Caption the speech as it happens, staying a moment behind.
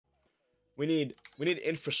we need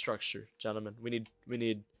infrastructure, gentlemen. We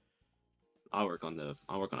need. I'll work on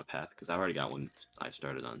a path because I already got one I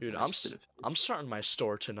started on. Dude, I'm starting my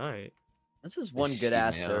store tonight. This is one good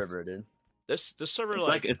ass server, dude. This server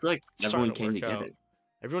it's like everyone came together.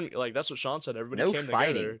 Everyone, like, that's what Sean said. Everybody No came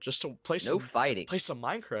fighting. together just to play No fighting. Play some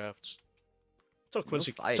Minecraft. Till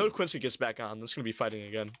Quincy, No till Quincy gets back on, there's gonna be fighting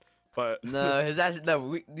again. But no, his ass.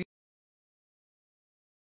 No,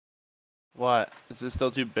 What? Is this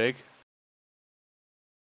still too big?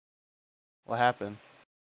 What happened?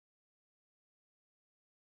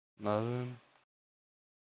 Nothing.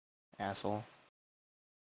 Asshole.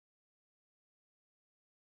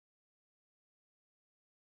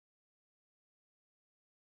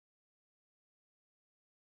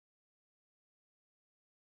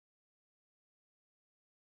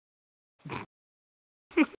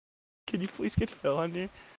 Can you please get Phil on here?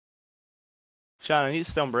 Sean, I need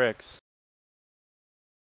stone bricks.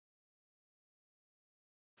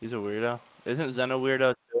 He's a weirdo. Isn't Zen a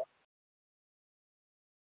weirdo too?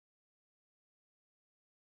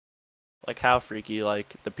 Like how freaky?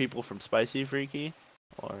 Like the people from Spicy freaky?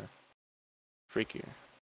 Or freakier?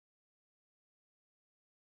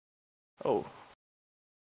 Oh.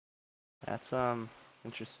 That's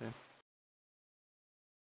interesting.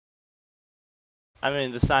 I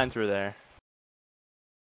mean, the signs were there.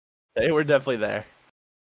 They were definitely there.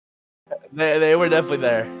 They were definitely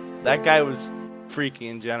there. That guy was freaky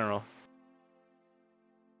in general.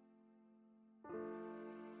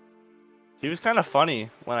 He was kind of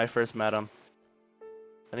funny when I first met him.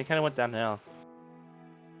 Then he kind of went downhill.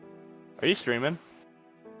 Are you streaming?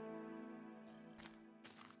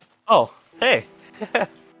 Oh, hey.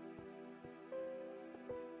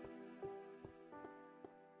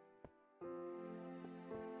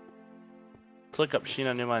 Let's look up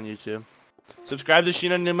Sheena Numa on YouTube. Subscribe to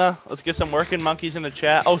Sheena Numa. Let's get some working monkeys in the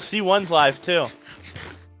chat. Oh, C1's live too.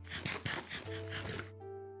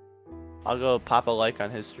 I'll go pop a like on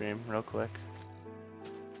his stream real quick.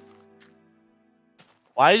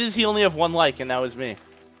 Why does he only have one like and that was me?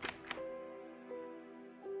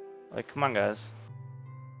 Like, come on, guys.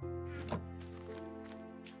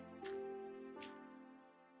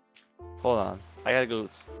 Hold on. I gotta go.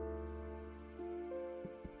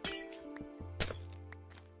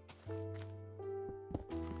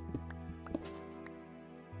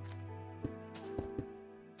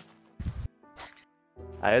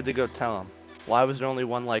 I had to go tell him. Why was there only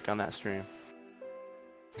one like on that stream?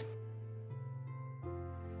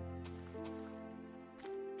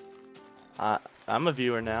 I'm a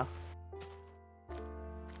viewer now.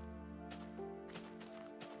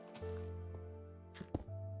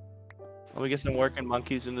 Let me get some working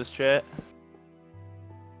monkeys in this chat.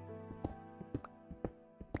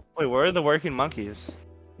 Wait, where are the working monkeys?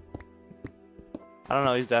 I don't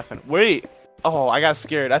know, he's deafened. Wait! Oh, I got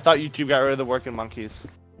scared. I thought YouTube got rid of the working monkeys.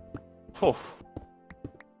 Oh.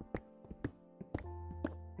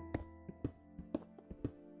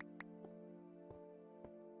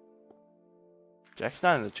 Jack's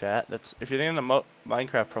not in the chat. That's if you're thinking the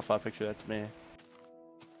Minecraft profile picture, that's me.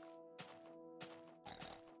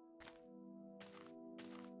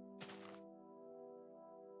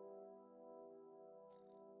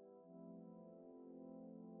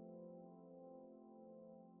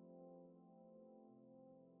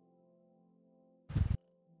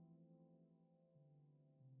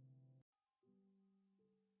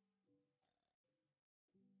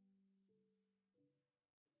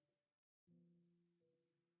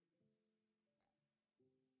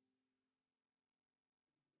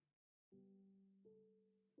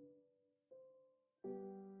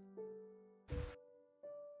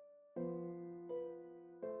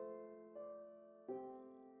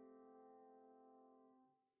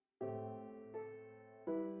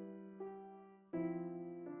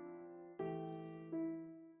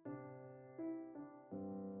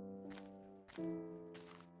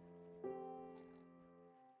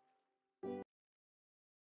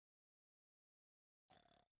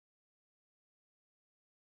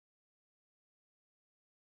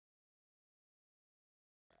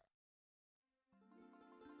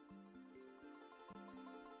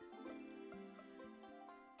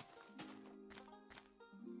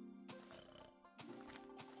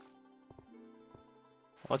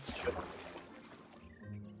 Let's chill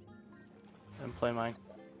and play Minecraft.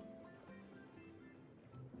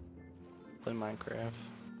 Play Minecraft.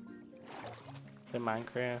 Play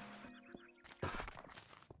Minecraft.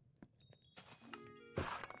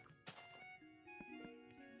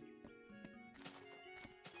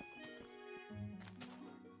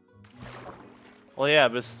 Well, yeah,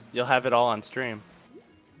 but you'll have it all on stream.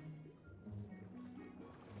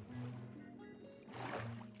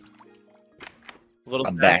 Little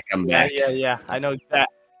I'm Zach. back. I'm Yeah, back. yeah. I know that.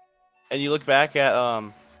 And you look back at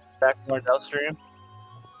back Martell's stream.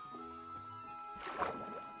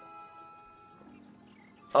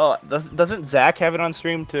 Oh, doesn't Zach have it on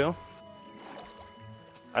stream too?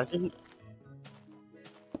 I think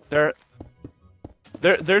they're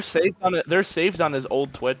saved on it. They're saved on his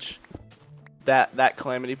old Twitch. That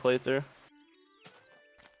Calamity playthrough.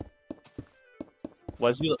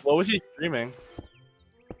 Was he? What was he streaming?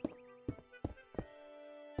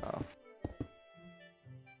 Oh.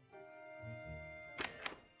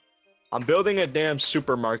 I'm building a damn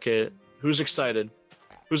supermarket. Who's excited?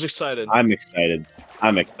 Who's excited? I'm excited.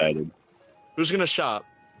 I'm excited. Who's gonna shop?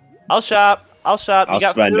 I'll shop. I'll shop. You I'll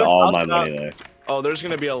got spend food? all I'll my shop. money there. Oh, there's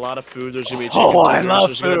gonna be a lot of food. There's gonna be chicken Oh, I tenders. love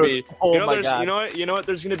There's gonna be. food. Oh You know, my there's. God. You know what? You know what?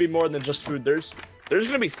 There's gonna be more than just food. There's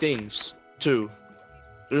gonna be things too.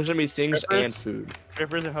 There's gonna be things Strippers? and food.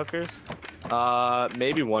 Strippers and hookers.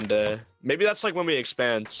 Maybe one day. Maybe that's like when we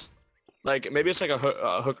expand. Like maybe it's like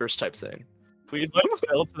a hookers type thing. Please like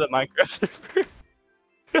Phil to the Minecraft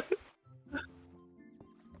server.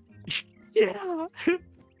 Yeah.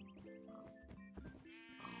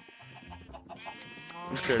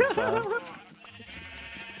 I'm sure it's fine.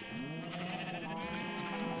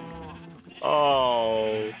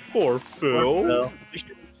 Oh, poor Phil.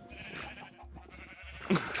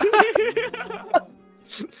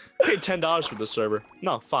 Paid $10 for the server.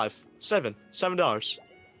 No, $7.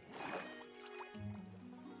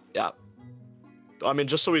 Yeah. I mean,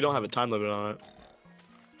 just so we don't have a time limit on it.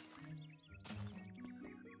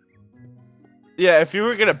 Yeah, if you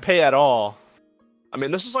were gonna pay at all. I mean,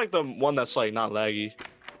 this is like the one that's like not laggy.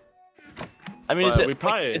 I mean, is But it we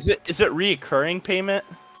probably- is it reoccurring payment?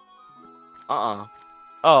 Oh,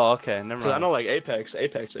 okay, never 'Cause I mind. know like Apex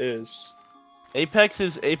is. Apex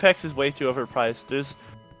is way too overpriced.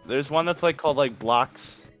 There's one that's like called like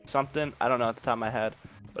Blocks something. I don't know at the top of my head,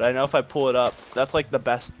 but I know if I pull it up, that's like the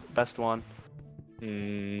best one.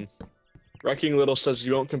 Wrecking Little says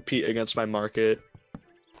you won't compete against my market.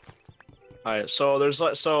 Alright, so there's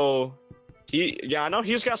like I know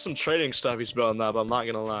he's got some trading stuff he's building up, I'm not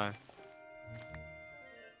gonna lie.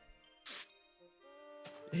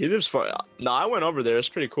 He lives far. No, I went over there. It's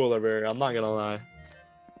pretty cool over there. I'm not gonna lie.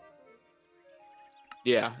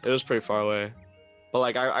 Yeah, it was pretty far away, but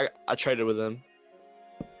like I traded with him.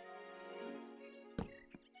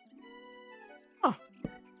 Huh.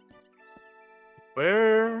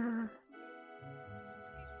 Where?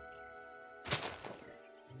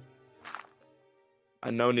 I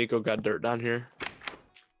know Nico got dirt down here.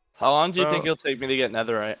 How long do you think Bro. it'll take me to get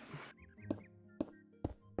netherite?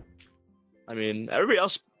 I mean, everybody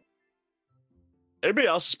else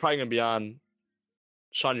is probably gonna be on.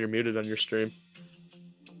 Sean, you're muted on your stream.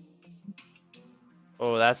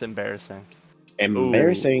 Oh, that's embarrassing.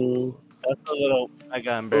 Embarrassing. That's a little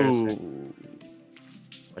mega embarrassing. Ooh.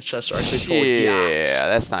 My chests are actually full of yachts. Yeah,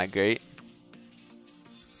 that's not great.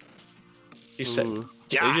 He said, Ooh.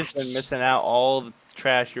 You just been yachts. missing out all the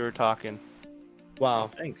trash you were talking. Wow,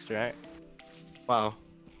 Thanks, Jack. wow,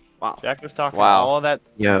 wow. Jack was talking Wow. all that.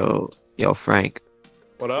 Yo, Frank.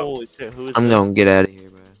 What up? Holy shit, who is I'm this? gonna get out of here,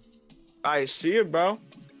 bro. I see you, bro.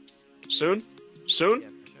 Soon? Soon? Yeah,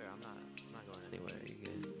 for sure. I'm not going anywhere. You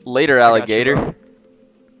good? Later, got you, alligator. bro.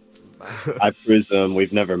 Bye. I presume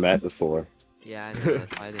we've never met before. Yeah, I know.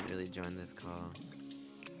 That's why I didn't really join this call.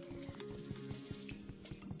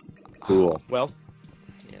 Cool. Well,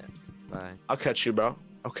 Yeah. Bye. I'll catch you, bro.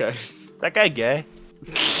 Okay. That guy gay?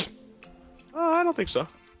 I don't think so.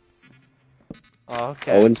 Oh,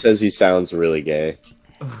 okay. Owen says he sounds really gay.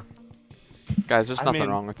 Guys, there's I nothing mean-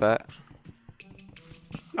 wrong with that.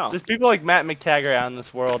 No. There's people like Matt McTaggart out in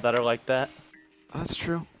this world that are like that. That's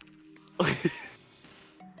true.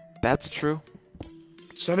 That's true.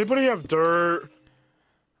 Does anybody have dirt?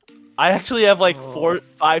 I actually have like Oh.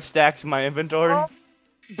 5 stacks in my inventory.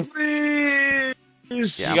 Please.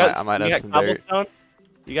 Yeah, I might you have got some dirt. cobblestone?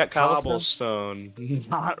 You got cobblestone? Cobblestone.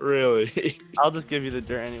 Not really. I'll just give you the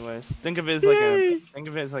dirt anyways. Think of it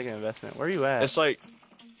as like an investment. Where are you at? It's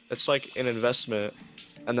like an investment,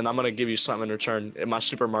 and then I'm gonna give you something in return in my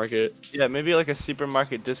supermarket. Yeah, maybe like a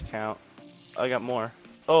supermarket discount. I got more.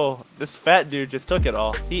 Oh, this fat dude just took it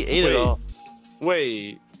all. He ate Wait. it all.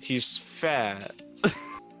 Wait, he's fat.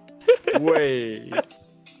 Wait.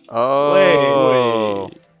 Oh,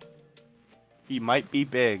 Wait. He might be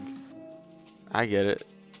big. I get it.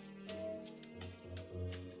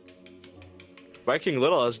 Wrecking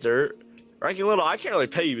Little has dirt. Wrecking Little, I can't really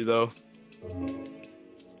pay you though.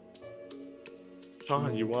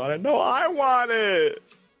 Sean, you want it? No, I want it.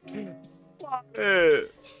 Want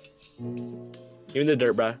it. Give me the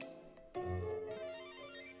dirt, bro.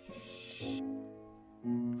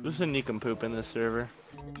 There's a nincompoop in this server.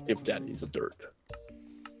 Give daddy the dirt.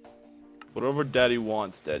 Whatever daddy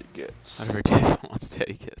wants, daddy gets. Whatever daddy wants,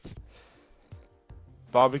 daddy gets.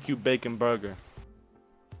 Barbecue bacon burger.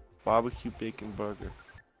 Barbecue bacon burger.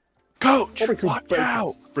 Coach, Barbecue watch bacon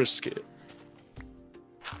out! brisket.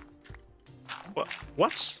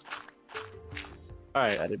 What?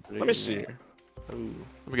 Alright, let me see here. Ooh.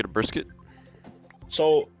 Let me get a brisket.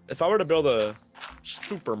 So, if I were to build a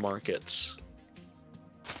supermarket,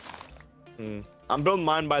 I'm building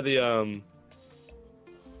mine by the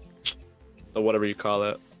whatever you call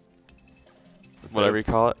it. Whatever you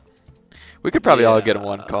call it. We could probably all get in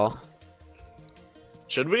one call.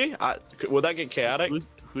 Should we? Would that get chaotic?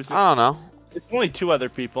 Who's it? I don't know. It's only 2 other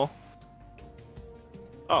people.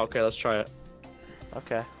 Oh, okay, let's try it.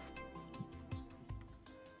 Okay.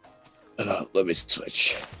 Let me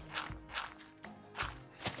switch.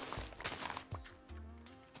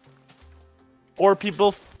 Poor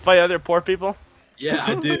people fight other poor people? Yeah,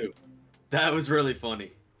 I do. That was really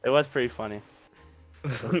funny. It was pretty funny.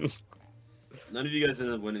 None of you guys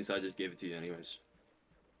ended up winning, so I just gave it to you anyways.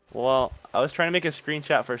 Well, I was trying to make a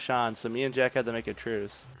screenshot for Sean, so me and Jack had to make a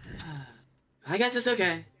truce. I guess it's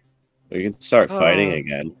okay. We can start fighting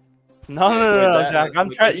again. No, Jack. I'm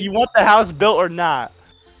trying. You want the house built or not?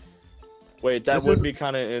 Wait, that This would is- be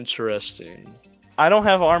kind of interesting. I don't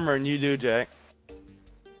have armor, and you do, Jack.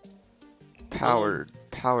 Powered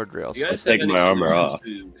rails. You guys take have any my armor solutions off.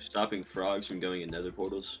 to stopping frogs from going in nether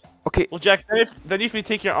portals? Okay, Well, Jack, then if you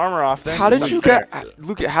take your armor off, then how did it's you unfair. get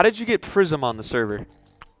Luke? How did you get Prism on the server?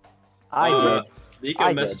 I did. Nico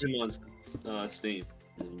I messaged did. him on Steam.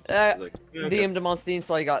 Like, Yeah, okay. DM'd him on Steam,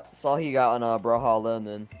 saw he got on Brawlhalla, and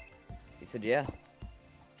then he said, "Yeah."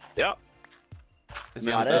 Yep. Is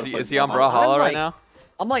he Man, on, that's is he on like- Brawlhalla I'm right like- now?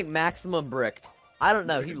 I'm like maximum bricked. I don't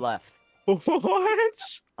know. He left. What?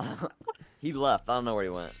 He left. I don't know where he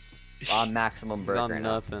went. I'm maximum He's brick on right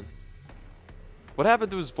now. nothing. What happened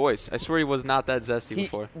to his voice? I swear he was not that zesty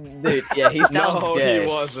before. Dude, yeah, he sounds No, gay. he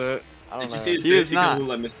wasn't. I don't Did know. you see his He face? is He kinda not. looked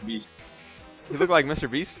like Mr. Beast. He looked like Mr.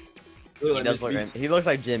 Beast. He looked He like does Mr. look. Beast. He looks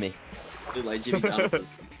like Jimmy. He looked like Jimmy Donaldson.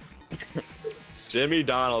 Jimmy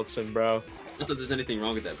Donaldson, bro. Not that there's anything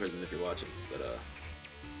wrong with that person if you're watching,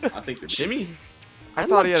 but I think you're Jimmy? I I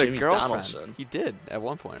thought he love had a Jimmy girlfriend. Donaldson. He did at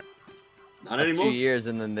one point. not A anymore. few years,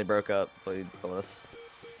 and then they broke up. So he told us.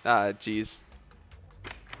 Jeez.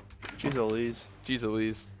 Jeez Louise. Jeez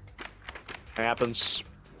Louise. Happens.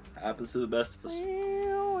 Happens to the best of us.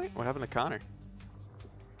 What happened to Connor?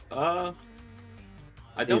 I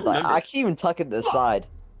Dude, don't like, remember. I can't even tuck it to the side.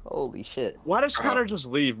 Holy shit. Why does Connor just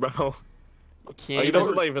leave, bro? He can't, Like, he even,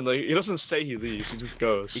 doesn't like even like, he doesn't say he leaves. He just he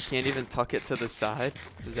goes. can't even tuck it to the side?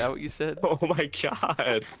 Is that what you said? Oh my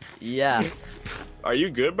god. Yeah, Are you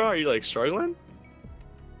good, bro? Are you like struggling?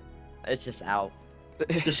 it's just out.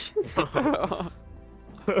 Are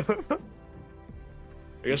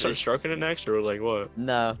you gonna start stroking it next, or like what?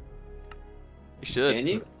 No, You should. Can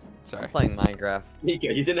you? Sorry. I'm playing Minecraft. Nico,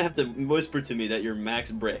 you didn't have to whisper to me that you're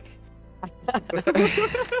max brick.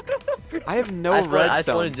 I have no I just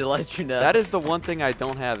redstone. wanted to let you know. That is the one thing I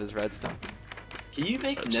don't have is redstone. Can you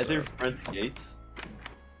make That's nether not- fence gates?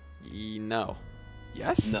 No.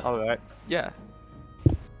 Yes? No. Alright. Yeah.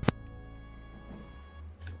 'Cause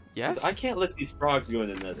Yes? I can't let these frogs go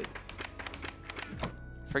into nether.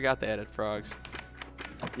 Forgot they added frogs.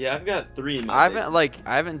 Yeah, I've got 3 in my I base.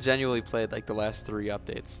 haven't genuinely played like the last 3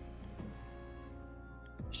 updates.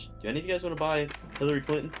 Do any of you guys want to buy Hillary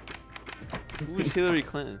Clinton? Who is Hillary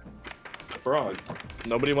Clinton? A frog.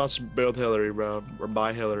 Nobody wants to build Hillary, bro, or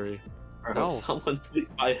buy Hillary. Bro, No. someone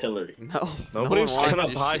please buy Hillary. No. Nobody's no one gonna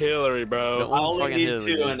wants buy your shit. Hillary, bro. No I one's only fucking need Hillary,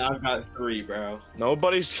 2 dude. and I've got 3, bro.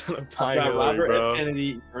 Nobody's gonna buy I've got Hillary, Robert bro. F.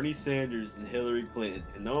 Kennedy, Bernie Sanders, and Hillary Clinton.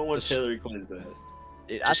 And no one wants Just- Hillary Clinton best.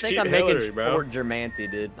 Dude, I just think keep I'm making Hillary, bro. Fort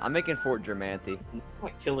Germanti, dude. I'm making Fort Germanti. I'm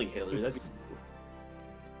not killing Hillary. That'd be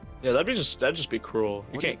Yeah, that'd just be cruel.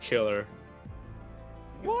 You What can't kill her.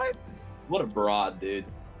 What? what a broad, dude.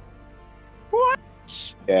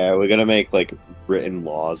 Yeah, we're gonna make like written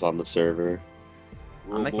laws on the server.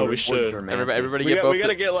 I'm making Oh, we Fort should. Germanti. Everybody We, get both. we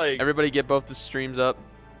gotta get like Everybody get both the streams up,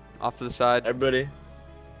 off to the side. everybody.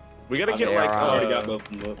 We gotta get Okay, like I alright. already got uh,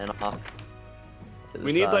 both of them up. And off. to the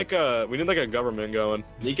we need side. like a government going.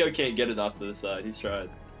 Nico can't get it off to the side. He's tried.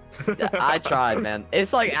 Yeah, I tried, man.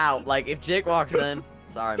 It's like out. Like if Jake walks in,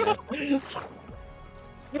 sorry, man.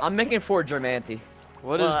 I'm making Fort Germanti.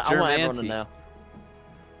 What is I want everyone to Germanti? know.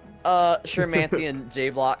 Shermanti and J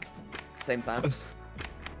Block, same time.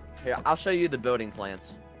 Here, I'll show you the building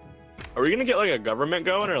plans. Are we gonna get like a government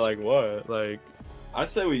going or like what? Like I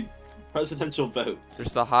say we presidential vote.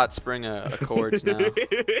 There's the hot spring Accords now.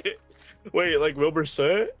 Wait, like Wilbur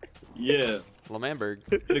said? Yeah. Lamanberg.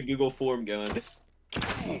 Let's get a Google form going. We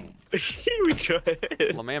could.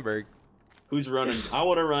 Lamanberg. Who's running? I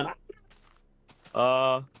want to run.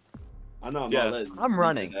 Uh, I know I'm Yeah. not letting I'm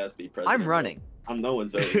running. his ass be president, I'm running. but I'm no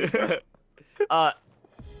one's voting.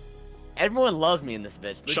 Everyone loves me in this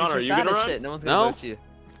bitch. Lucas, Sean, you're are you fat gonna as run? Shit. No one's No. gonna vote you.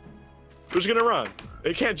 who's gonna run?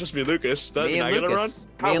 It can't just be Lucas. That Me mean and I gonna run? Lucas.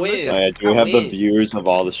 Me and win. Lucas. I do I have the win. viewers of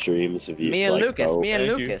all the streams if you Me and like, Lucas. vote. Me and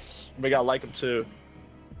Thank you. Lucas. We gotta like him too.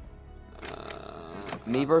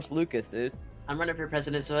 Me versus Lucas, dude. I'm running for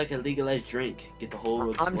president so I can legalize drink. Get the whole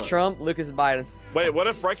world. I'm slut. Trump. Lucas is Biden. Wait, what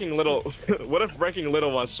if Wrecking Little? What if Wrecking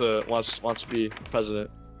Little wants to be president?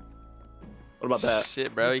 What about that?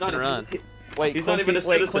 Shit, bro, He's you can not run. even- Wait, He's Quincy, not even a wait,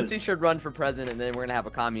 citizen. Quincy should run for president, and then we're gonna have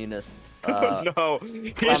a communist. No,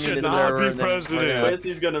 he communist should observer, not be and then we're president.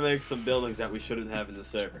 Quincy's gonna make some buildings that we shouldn't have in the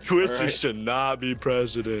server. Quincy Alright? should not be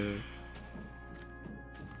president.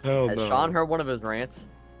 Hell Has no. Sean heard one of his rants?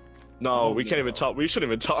 No, we can't even talk. We shouldn't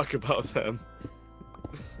even talk about them.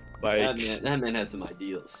 Like, That man has some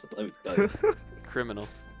ideals. Let me tell you. Criminal.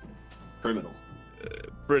 Criminal.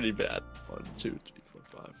 pretty bad. 1, 2, 3,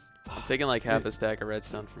 4, 5. I'm taking like half a stack of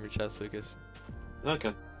redstone from your chest, Lucas.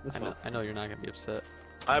 Okay. That's fine. I know you're not gonna be upset.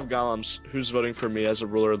 I have golems. Who's voting for me as a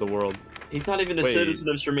ruler of the world? He's not even a Wait. citizen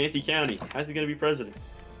of Shermanty County. How's he gonna be president?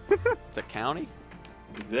 It's a county?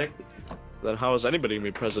 Exactly. Then how is anybody gonna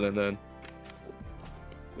be president then?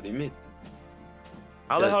 What do you mean?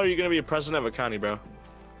 How the Yeah. hell are you gonna be a president of a county, bro?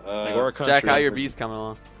 Like, or a country? Jack, how your bees coming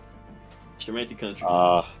along? Shermanty Country.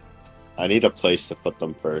 I need a place to put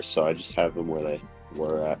them first, so I just have them where they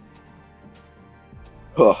were at.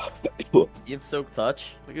 Oh, You have Silk Touch?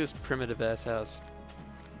 Look at this primitive ass house.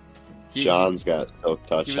 John's got Silk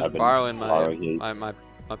Touch. He was I've been borrowing borrowing his. my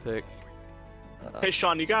pick. Hey,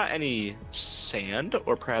 Sean, you got any sand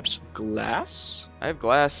or perhaps glass? I have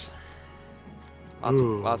glass.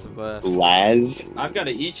 Ooh. Lots of glass. Laz? I've got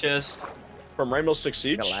an E-chest. From Rainbow Six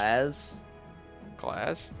Siege? Galaz?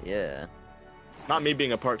 Glass? Yeah. Not me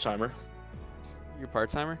being a part-timer. You're part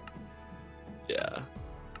timer? Yeah.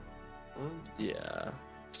 Yeah.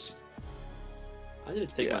 I need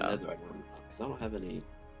to take Yeah. my netherite one because I don't have any.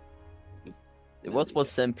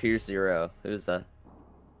 What's Sim Pierce 0? Who's that?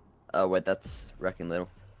 Oh, wait, that's Wrecking Little.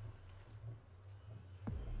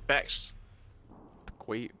 Bex.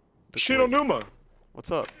 Wait. Shino Numa.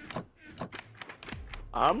 What's up?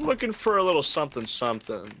 I'm looking for a little something.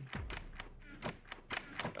 Something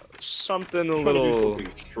a little.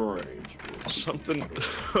 strange. Something.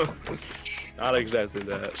 Not exactly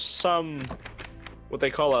that. Some. What they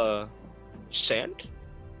call a. Sand?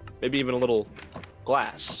 Maybe even a little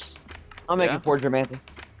glass. I'm making Yeah? 4 Germanthi.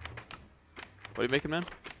 What are you making, man?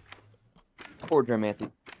 4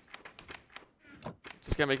 Germanthi. Is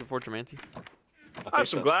this guy making Fort Tremanti? I have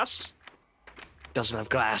some glass. Doesn't have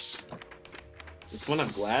glass. This one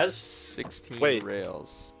have glass? 16 Wait.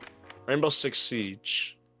 rails. Rainbow Six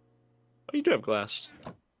Siege. Oh, you do have glass.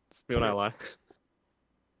 You and I lie.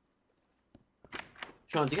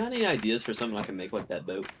 Sean, do you got any ideas for something I can make like that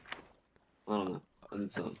boat? I don't know. I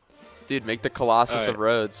need some. Dude, make the Colossus of Alright.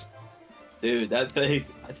 Rhodes. Dude, that thing.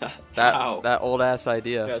 That that old ass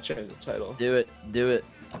idea. Gotta change the title. Do it. Do it.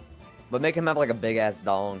 But make him have like a big ass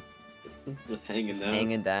dong It's just hanging down.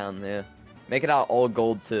 hanging down, yeah. Make it out all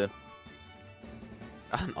gold too.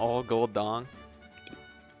 An all gold dong.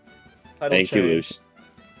 Title Thank you, change. Luce.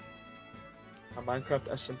 A Minecraft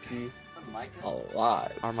SMP.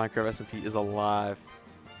 Alive. Our Minecraft SMP is alive.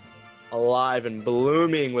 Alive and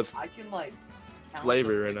blooming with. I can like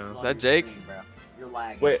Flavor right now. Is that Jake? You're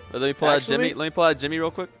lagging. Wait, Let me pull out Jimmy. Actually- Let me pull out Jimmy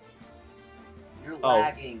real quick. You're Oh.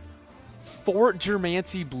 lagging. Fort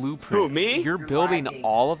Germanti blueprint. Who, me? You're You're building lagging.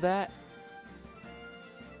 all of that?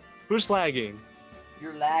 who's lagging?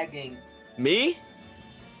 You're lagging. Me?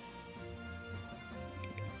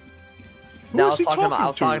 Who No, I is was he talking to my, I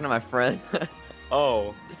was talking talking to my friend.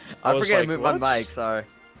 Oh. I was forgot like, to move what? my mic, sorry.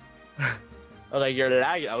 I was like, you're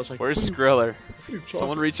lagging. I was like, Where's Skriller? who are you talking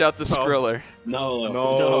Someone reach out to Skriller. No.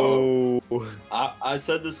 No. I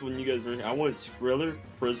said this when you guys were here. I want Skriller,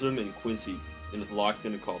 Prism, and Quincy locked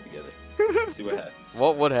in a call together. See what happens.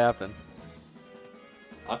 What would happen?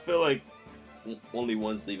 I feel like only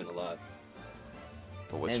one's leaving alive.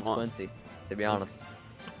 But which And one? Quincy, to be honest.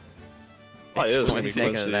 Probably It's is gonna be Quincy.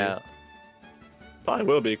 Taking Quincy. it out. Probably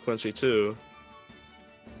will be Quincy too.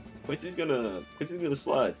 Quincy's gonna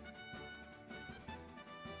slide.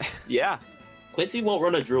 Yeah. Quincy won't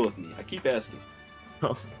run a drill with me. I keep asking.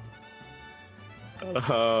 Shut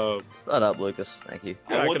up, Lucas. Thank you.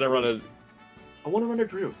 You're not want gonna to run a. I want to run a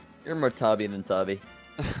drill. You're more tubby than tubby.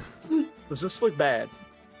 Does this look bad?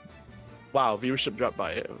 Wow, viewership dropped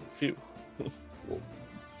by a few.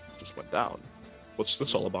 Just went down. What's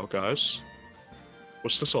this all about, guys?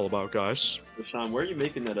 What's this all about, guys? So, Sean, where are you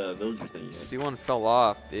making that villager thing? Yet? C1 fell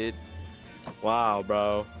off, dude. Wow,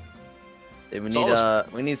 bro. Dude, It's all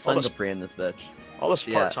this- we need all this- Sun in this bitch. All this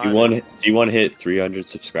Yeah. part-time. D1 hit 300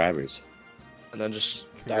 subscribers. And then just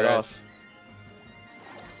died Congrats. off.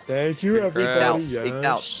 Thank you, Congrats. everybody. Sneaked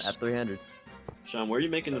out Yes. at 300. Sean, where are you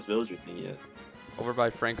making this villager thing yet? Over by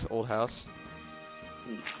Frank's old house.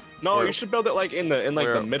 No, Where- you should build it like in the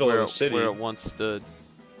where- middle where, of the city. Where it once stood.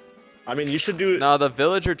 I mean, you should do. No, the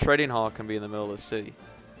villager trading hall can be in the middle of the city.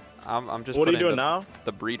 I'm just What are you putting doing now?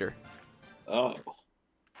 the breeder. Oh.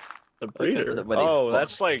 The breeder. Where they Oh, fuck-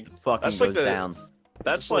 that's like Fucking That's like goes the- down.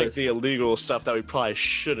 that's like the illegal stuff that we probably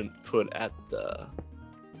shouldn't put at the.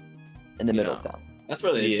 In the middle Yeah. of town. That's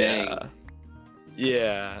where they Yeah. bang.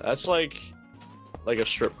 Yeah, that's like a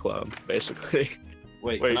strip club, basically.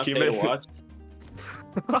 Wait, Wait, can I can you pay to make- watch?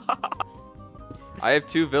 I have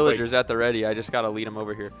 2 villagers at the ready. I just gotta lead them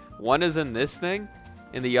over here. One is in this thing,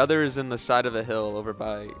 and the other is in the side of a hill over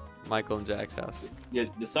by Michael and Jack's house. Yeah,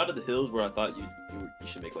 the side of the hills where I thought you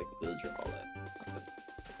should make like the villager hall at.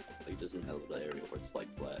 Like just in that little area where it's like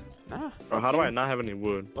flat. Nah. Bro, how do I not have any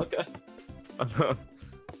wood? Okay.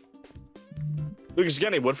 Lucas, you got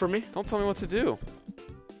any wood for me? Don't tell me what to do.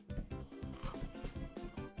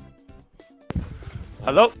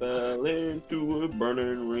 Hello? Fell into a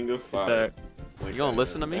burning ring of fire. You gonna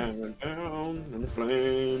listen to me? Down, down, and the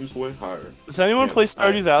flames went higher. Does anyone Yeah, play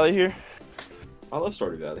Stardew Valley here? I love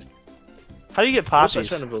Stardew Valley. How do you get What's I poppies?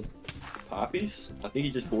 trying to build? Poppies? I think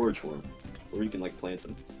you just forage for them. Or you can like plant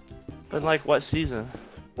them. In like what season?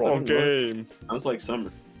 Wrong game. Sounds like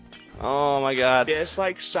summer. Oh my god. It's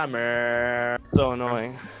like summer. So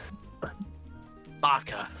annoying.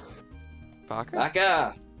 Baka. Baka?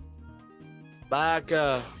 Baka!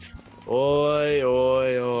 Baka. Oi,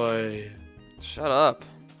 oi, oi. Shut up.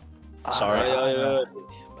 Sorry.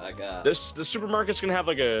 Baka. The supermarket's gonna have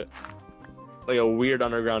like a weird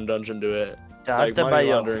underground dungeon to it. Like Date money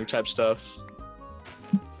bayo. laundering type stuff.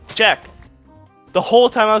 Jack, the whole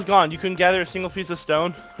time I was gone, you couldn't gather a single piece of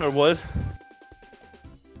stone or wood?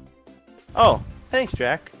 Oh, thanks,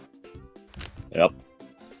 Jack. Yep.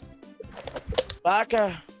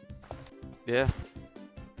 Baka. Yeah.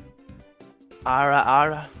 Ara,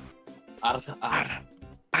 ara. Arra, arra.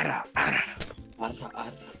 Arra, arra. Arra,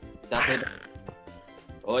 arra. Date.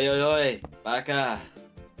 Oi, oi, oi. Baka.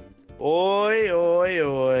 Oi, oi,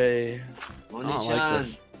 oi. I don't like Moni-chan.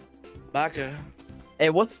 this. Baka. Hey,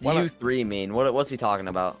 what's Why not- U3 mean? What's he talking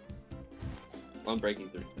about? I'm breaking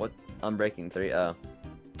through. Unbreaking 3. Oh.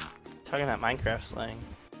 Talking that Minecraft slang.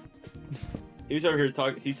 He was over here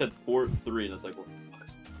talking. He said 4-3, and I was like, what?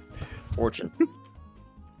 Fortune.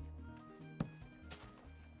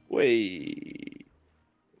 Wait.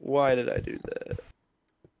 Why did I do that?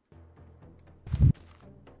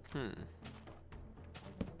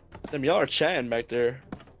 Them y'all are chatting back there.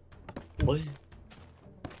 What?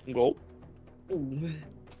 Go.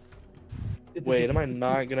 Wait, am I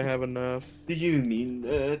not gonna have enough? Do you mean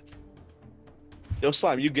that? Yo,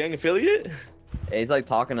 Slime, you gang affiliate? Yeah, he's like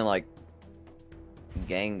talking in like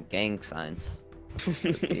gang signs.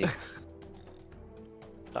 I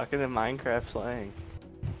Talking in Minecraft slang.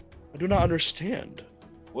 do not understand.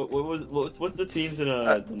 What's the teams in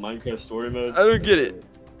the Minecraft story mode? I don't get it.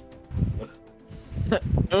 I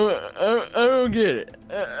don't get it.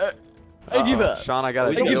 I give up. Sean, I got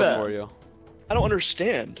a I give deal up. for you. I don't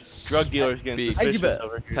understand. Drug dealers getting Be- I give suspicious up.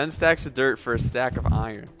 over here. 10 stacks of dirt for a stack of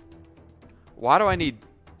iron. Why do I need...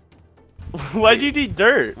 Why do you need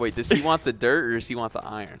dirt? Wait, does he want the dirt or does he want the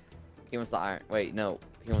iron? He wants the iron. Wait, no.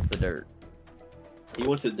 He wants the dirt. He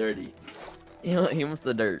wants it dirty. He wants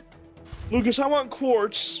the dirt. Lucas, I want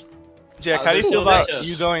quartz. Jack, how do you Ooh, feel about thanks.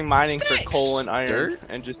 you going mining for Thanks. coal and iron Dirt?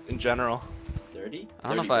 and just in general? Dirty? I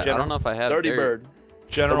don't know if Dirty I don't know if I have Dirty dirt. bird.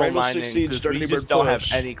 General Rainbow mining, Six Siege 'cause Dirty we Bird just don't have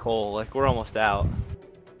push. any coal. Like we're almost out.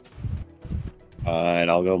 And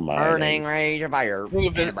I'll go mining. rage of fire.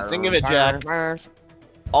 Think of it, Jack.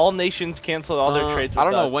 All nations canceled all their trades. I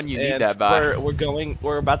With don't know us, when you need and that by.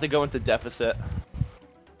 We're about to go into deficit.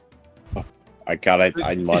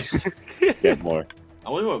 I must get more. I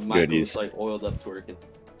wonder what Michael Goodies. was like oiled up twerking.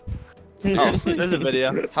 Seriously? There's a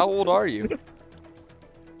video. How old are you?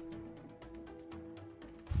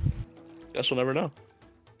 Guess we'll never know.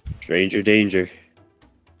 Stranger danger.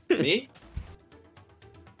 Me?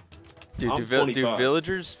 Dude, I'm do 25.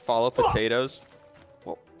 villagers follow potatoes?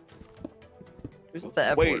 Who's the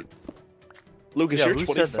F Wait. word? Lucas, Yeah, you're who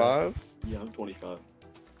said that? 25? Yeah, I'm 25.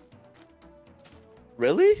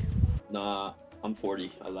 Really? Nah, I'm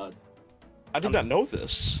 40. I lied. I did not know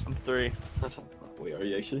this. I'm 3. Wait, are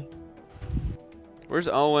you actually? Where's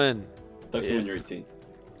Owen? Text me when you're 18.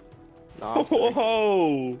 No, I'm kidding.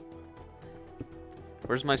 Whoa!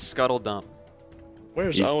 Where's my scuttle dump?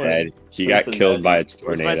 Where's He's Owen? dead. He got killed by a Where's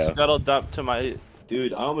my tornado. scuttle dump to my?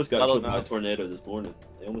 Dude, I almost got I don't killed by a know. tornado this morning.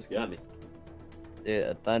 They almost got me. Dude,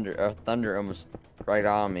 a thunder almost right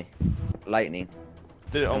on me. Lightning.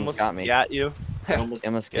 Did it Almost almost got me. got you? They almost, It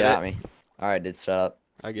almost Get got it? me. Alright, dude, shut up.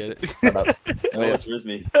 I get it. Shut up. they almost rizzed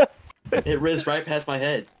me. It rizzed right past my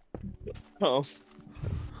head. Oh,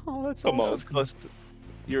 Oh, that's Come That on. was close.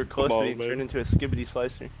 You were close Come to on, being man. turned into a skibbity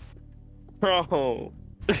slicer. bro.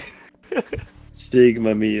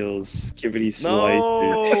 Sigma meals. Skibbity slices.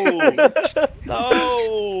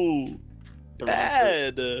 No! No!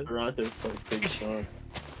 Bad! Toronto fucking song.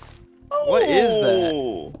 What is that?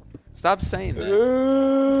 Oh. Stop saying that.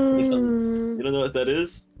 You don't know what that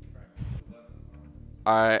is?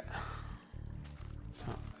 Alright.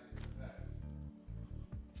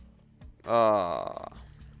 Oh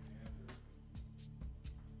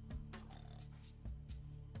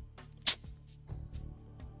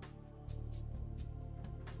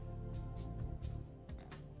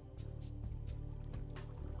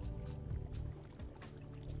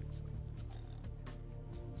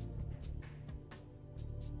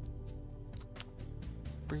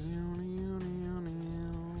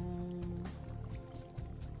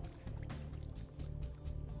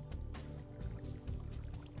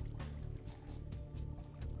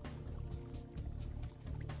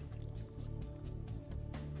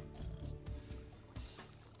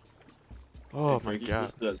Hey, my Frankie, god.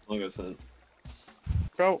 listen to that song I sent.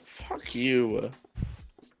 Bro, fuck you.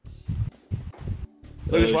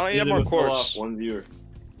 Lucas, why don't you have Neither more would pull quartz? off One viewer.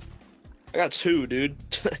 I got 2, dude.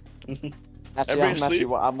 Actually, Everybody asleep?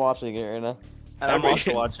 I'm watching it right now. And I'm Every-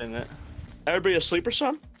 also watching it. Everybody asleep or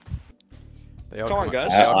something? They all Come on, out-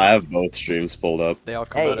 guys. I have both streams pulled up. They all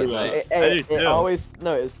come Hey, out at it's- night. it- I do it too. always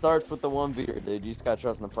it starts with the one viewer, dude. You just gotta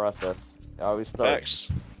trust in the process. It always starts.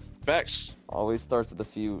 Facts. Always starts with a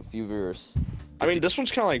few viewers. I mean, this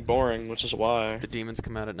one's kind of like boring, which is why. The demons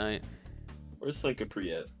come out at night. Where's Saint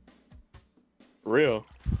Capri at? For real.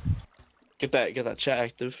 Get that chat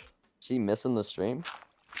active. She missing the stream?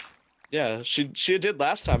 Yeah, she did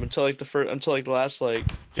last time until like the last like.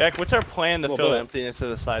 Jack, what's our plan to Well, fill the but- emptiness of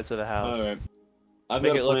the sides of the house? Alright. I've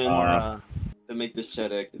Make got it a look plan more. to make this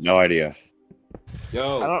chat active. No idea.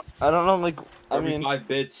 Yo, I don't know. Like, I every mean, 5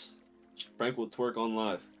 bits, Frank will twerk on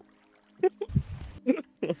live.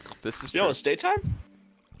 This is Yo, true. it's daytime.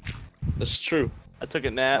 This is true. I took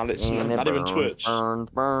a nap. Not, it's And it not even burns, Twitch.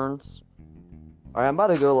 Burns. Alright, I'm about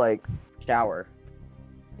to go like shower.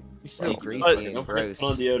 You're so Don't greasy forget and to gross. put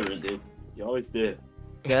on deodorant, dude. You always did.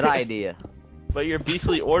 Good idea. But your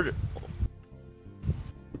beastly order.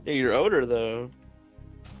 Yeah, your odor though.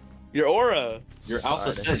 Your aura. Your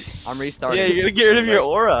alpha Sorry. scent. I'm restarting. Yeah, you're gonna get rid of your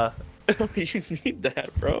aura. You need that,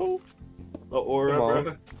 bro. The aura, Come on.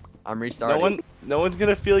 bro. I'm restarting. No one's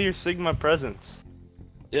gonna feel your Sigma presence.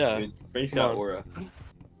 Yeah, Dude, Frank's Come got on. aura.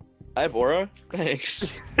 I have aura.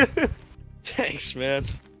 Thanks. Thanks, man.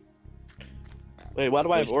 Wait, why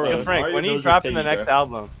do I have Yo, aura? Yo, Frank, Mario when are you knows dropping his the piggy, next bro.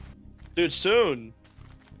 album? Dude, soon.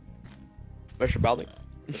 Mr. Balding.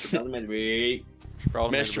 Wait.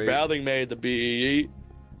 Mr. Balding made the beat.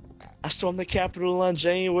 I stormed the Capitol on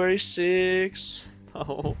January 6th.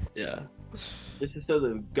 Oh. Yeah. This is so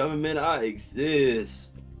the government I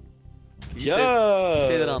exist. You Yeah. say, you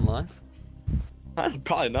say that on live?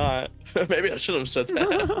 Probably not. Maybe I should have said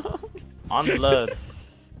that. On blood.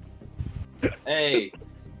 Hey.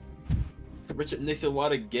 Richard Nixon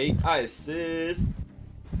Watergate, I assist.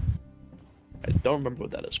 I don't remember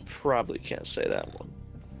what that is. Probably can't say that one.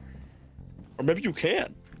 Or maybe you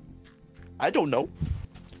can. I don't know.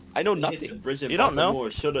 I know nothing. You don't know?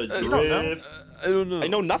 Shoulda You don't know? drift. I don't know. I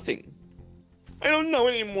know nothing. I don't know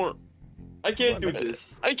anymore. I can't do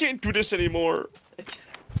this. I can't do this anymore.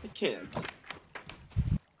 I can't.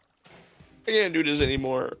 I can't do this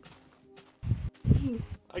anymore.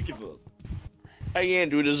 I give up. I can't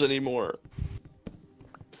do this anymore.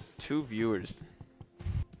 2 viewers.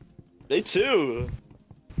 They too.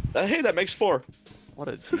 Hey, that makes 4. What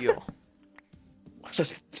a deal.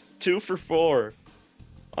 2 for 4.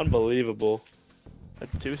 Unbelievable. A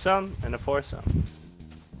 2-some and a 4-some.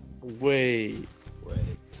 Wait. Wait.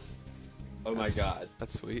 Oh my That's- god.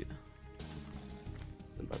 That's sweet.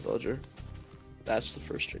 In my villager. That's the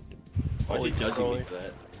first trick. Why is Holy he judging moly. me for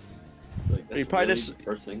that? Like, that's He probably really just-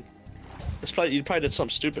 cursing. You probably did something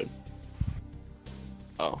stupid.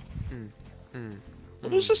 Oh. Mm.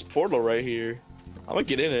 What is this portal right here? I'm gonna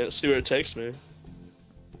get in it, see where it takes me.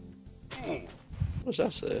 What does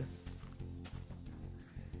that say?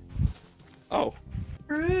 Oh.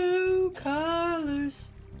 true colors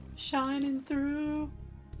shining through.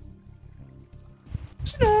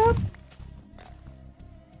 Come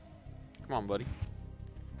on, buddy.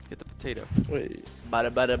 Get the potato. Wait,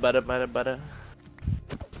 Butter.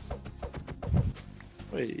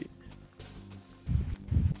 wait.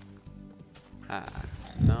 Ah,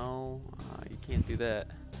 no. You can't do that.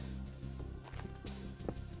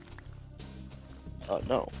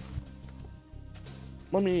 No.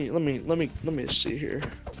 Let me see here.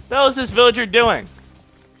 What the hell is this villager doing?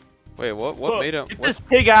 Wait, what made him? Get What? this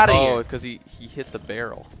pig out of Oh, here. because he hit the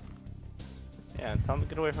barrel. Yeah, tell him to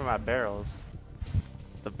get away from my barrels.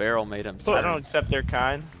 The barrel made him. I turn. don't accept their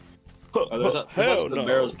kind. Oh, there's also Hell the no.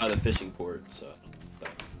 barrels by the fishing port, so.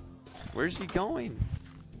 Where's he going?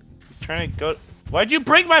 He's trying to go. Why'd you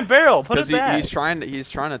break my barrel? Put it Because back. he's trying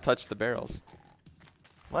to touch the barrels.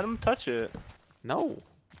 Let him touch it. No.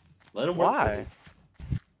 Let him work. Why?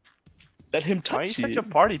 Let him Why are you touch such it. a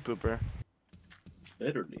party pooper?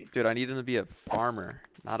 Literally. Dude, I need him to be a farmer,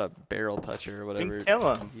 not a barrel toucher or whatever Then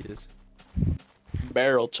kill him. he is.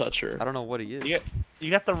 Barrel toucher. I don't know what he is. You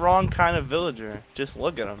got the wrong kind of villager. Just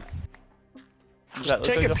look at him. Does that look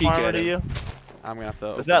take like a a peek farmer at to him. you? I'm gonna have to.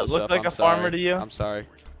 Does open that this look up. like I'm a farmer sorry. to you? I'm sorry.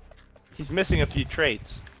 He's missing a few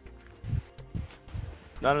traits.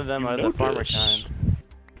 None of them You are the know farmer this. kind.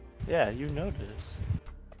 Yeah, you know this.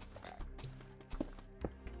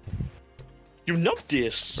 You know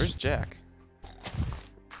this. Where's Jack?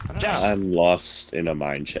 I don't know. Jackson. I'm lost in a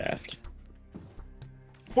mine shaft.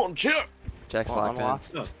 Come on, Jack. Jack's Well, I'm locked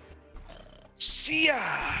in. lost. See ya.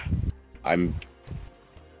 I'm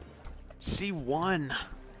C1.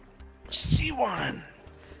 C1.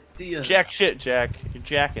 Jack shit, Jack. You're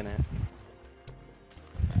jacking it.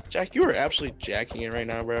 Jack, you are absolutely jacking it right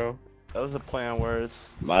now, bro. That was a play on words.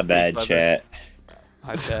 my bad, clever. chat.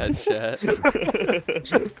 My bad, chat.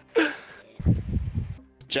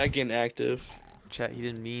 Jack getting active. Chat, he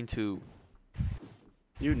didn't mean to.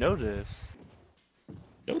 You know this.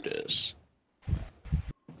 Know this.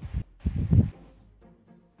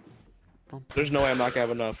 There's no way I'm not gonna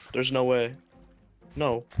have enough. There's no way.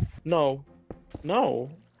 No. No. No.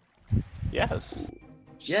 Yes.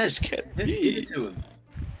 Yes. This can't Yes, be. give it to him.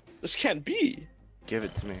 This can't be. Give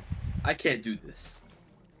it to me. I can't do this.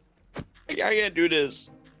 I can't do this.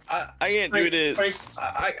 I can't do this. Frank,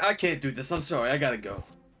 I can't do this. I'm sorry. I gotta go.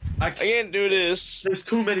 I can't do this. There's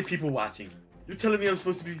too many people watching. You're telling me I'm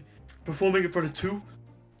supposed to be performing in front of two?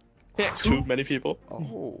 Too many people.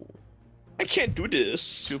 Oh. I can't do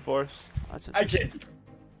this. 2 That's I interesting. can't.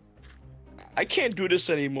 I can't do this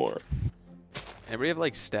anymore. Anybody have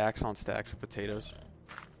like stacks on stacks of potatoes?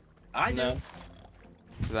 I know. No.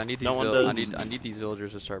 Because I need these No one does. I need these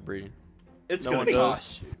villagers to start breeding. It's No gonna one does.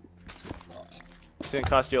 cost you. It's gonna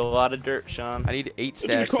cost you a lot of dirt, Sean. I need 8 gonna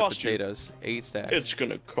stacks of cost you. potatoes. 8 stacks. It's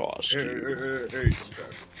gonna cost you.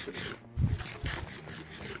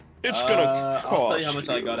 It's It's gonna cost I'll tell you how much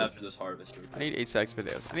I you. got after this harvest. I need 8 stacks of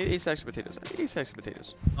potatoes. I need 8 stacks of potatoes. I need 8 stacks of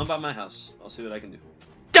potatoes. I'm by my house. I'll see what I can do.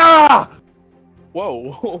 Ah!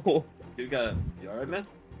 Whoa. You alright, man?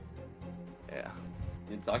 Yeah.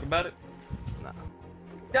 You need to talk about it? No.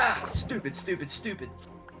 Ah, stupid.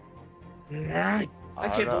 I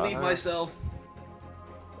can't believe myself.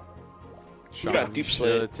 Sean, got deep should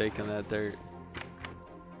slate. have taken that dirt.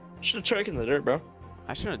 Should have taken the dirt, bro.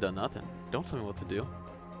 I shouldn't have done nothing. Don't tell me what to do.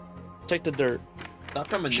 Take the dirt. Stop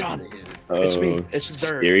trying to John. manipulate it. It's me. It's the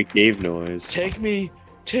dirt. Scary cave noise. Take me.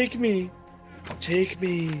 Take me. Take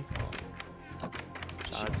me.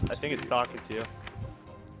 I think it's talking to you.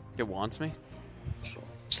 It wants me?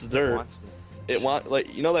 It's the It dirt. wants me. It want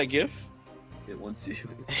like you know that GIF? It wants you.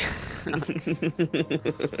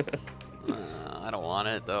 I don't want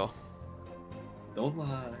it though. Don't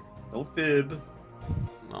lie. Don't fib.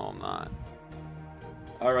 No, I'm not.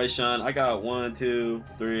 Alright, Sean. I got 1, 2,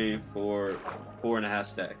 3, 4, 4.5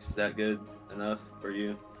 stacks. Is that good enough for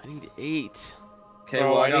you? I need 8. Okay,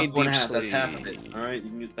 Bro, well, I I got need 4.5. deep That's half of it. sleep. Alright, you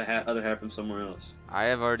can get the other half from somewhere else. I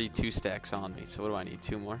have already 2 stacks on me, so what do I need?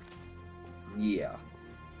 2 more? Yeah.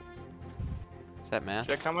 Is that math?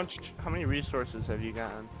 Check how many resources have you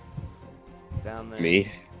gotten down there?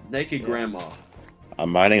 Me? Naked Yeah. grandma.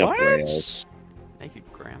 I'm mining up What? rails. Naked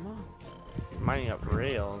grandma? You're mining up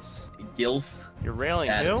rails. Gilf. You're railing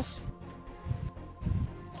Status.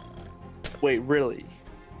 Wait, really?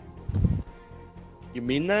 You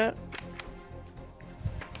mean that?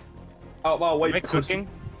 Oh, wow, who? wait, Am I pussy. cooking?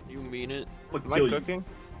 You mean it? I'm gonna Am I kill you. cooking?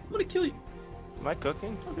 I'm gonna kill you. Am I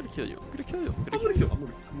cooking? I'm gonna kill you. I'm gonna kill you. I'm I'm gonna gonna kill you. kill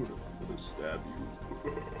you. I'm gonna stab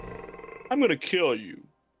you. I'm gonna kill you.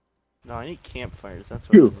 No, I need campfires. That's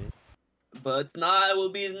what I need. But tonight will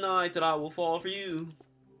be the night that I will fall for you.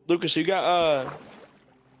 Lucas, you got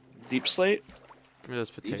Deep slate? Give me those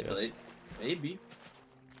Deep potatoes. slate. Maybe.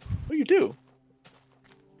 What do you do?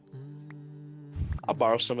 Mm. I'll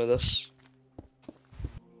borrow some of this.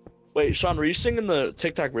 Wait, Sean, were you singing the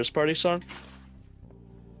TikTok Riz Party song?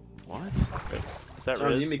 What? Is that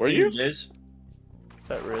Sean, Riz? you make Were me you? Jizz? Is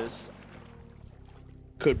that Riz?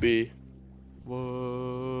 Could be.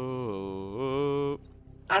 Whoa.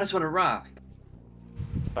 I just want to rock.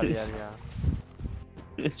 Body, yada,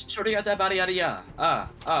 yada. Shorty got that body out of ya. Ah.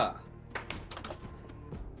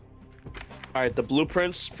 Alright, the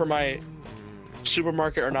blueprints for my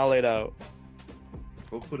supermarket are now laid out.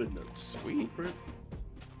 We'll put it in the Sweet. blueprint.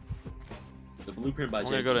 The blueprint by I'm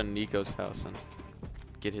gonna Jason. go to Nico's house and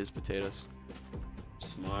get his potatoes.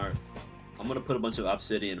 Smart. I'm gonna put a bunch of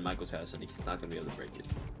obsidian in Michael's house and he's not gonna be able to break it.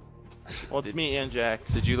 Well, it's me and Jack.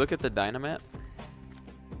 Did you look at the dynamite?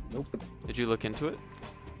 Nope. Did you look into it?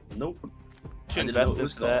 Nope. Should didn't know invest it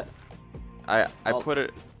was into that. I Oh. put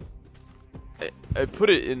it. I put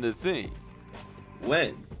it in the thing.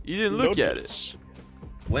 When? You didn't look at it.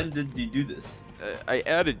 When did you do this? I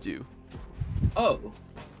added you. Oh.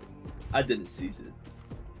 I didn't seize it.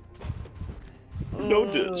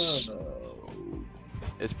 Notice. Oh.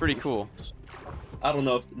 It's pretty cool. I don't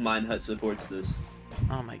know if Minehut supports this.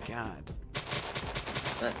 Oh my god.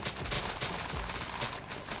 That-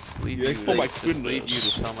 Just leave You you. actually- Oh my Just leave you to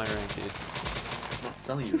goodness. sell my rank, dude. I'm not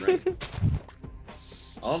selling you right.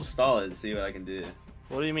 I'll install it and see what I can do.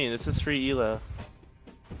 What do you mean? This is free Elo.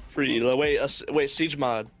 Free. Wait, Siege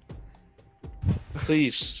mod.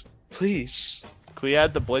 Please. Please. Can we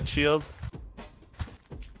add the Blitz Shield?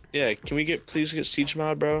 Yeah, can we please get Siege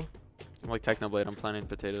mod, bro? I'm like Technoblade. I'm planting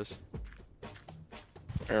potatoes.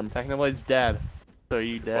 Technoblade's dead. So are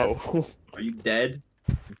you dead? Oh. Are you dead?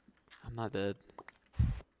 I'm not dead.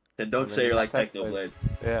 Then don't say you're like Technoblade.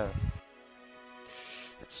 Yeah.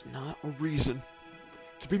 It's not a reason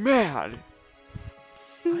to be mad.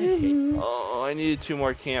 Oh, I needed 2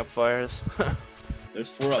 more campfires. There's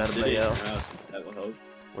 4 That'll obsidian in be your out. house. That will help.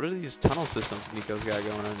 What are these tunnel systems Nico's got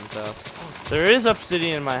going on in his house? There is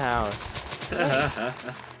obsidian in my house.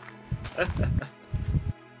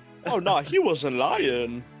 Oh no, he wasn't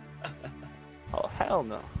lying. Oh, hell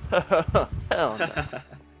no. Hell no.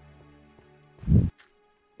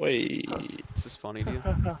 Wait. Is this funny to you?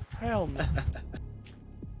 Hell no.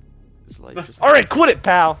 Is life just... Alright, quit it,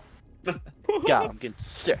 pal! God, I'm getting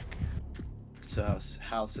sick. So,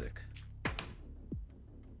 how sick?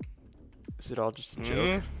 Is it all just a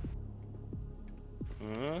joke?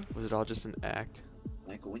 Mm-hmm. Was it all just an act?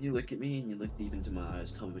 Michael, when you look at me and you look deep into my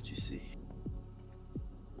eyes, tell me what you see.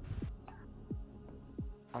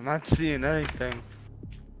 I'm not seeing anything.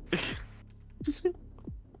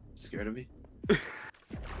 Scared of me?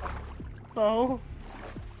 Oh.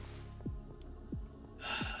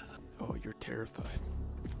 Oh, you're terrified.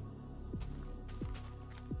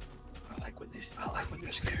 I like when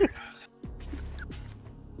they're scared.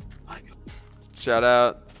 Michael. Shout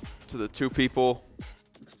out to the 2 people.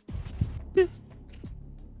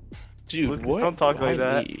 Dude, Lucas, what? don't talk do like I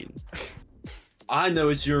that. need? I know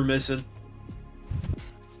what you're missing.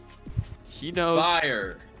 He knows.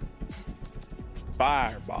 Fire.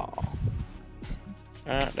 Fireball.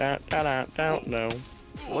 Don't know.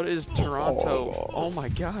 What is Toronto? Oh my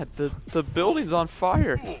god, the building's on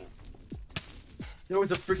fire. There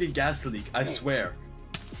was a freaking gas leak, I swear.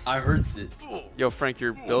 I heard it. Yo, Frank,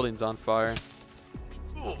 your building's on fire.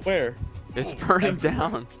 Where? It's burning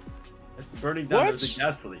down. It's burning down. What? There's a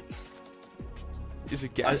gas leak. It's a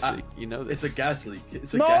gas I- leak. You know this. It's a gas leak.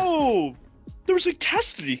 It's a gas leak. No! There was a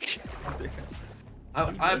gas leak.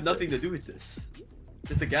 I have nothing to do with this.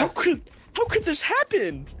 It's a How gas leak. could this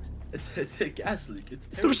happen? It's a gas leak. It's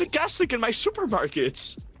terrible. There was a gas leak in my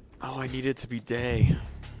supermarket. Oh, I need it to be day.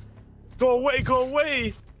 Go away, go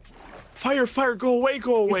away. Fire, go away,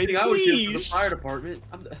 Good thing I was here for the please. fire department.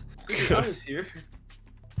 Good thing I was here.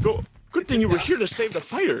 Good thing you were here to save the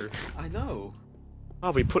fire. I know.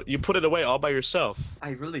 Oh, you put it away all by yourself.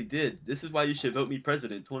 I really did. This is why you should vote me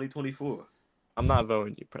president 2024. I'm not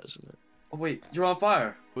voting you president. Oh wait, you're on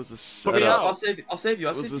fire. It was a Put me setup. out. I'll save you. I'll save you.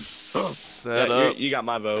 I'll It was save a you. setup. You got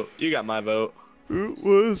my vote. You got my vote. It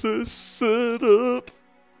was a setup.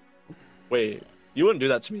 Wait, you wouldn't do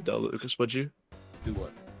that to me though, Lucas, would you? Do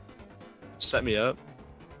what? Set me up.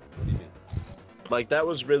 What do you mean? Like that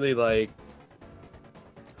was really like.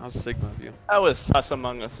 How Sigma of you? That was sus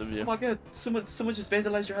among us of Oh you. my god, someone just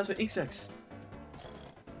vandalized your house with insects.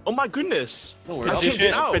 Oh my goodness. Don't worry, I I'll can't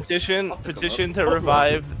get out. Petition I'll pick 'em petition up. to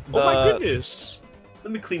revive Oh my the goodness.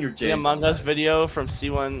 let me clean your the J's. Among Us video from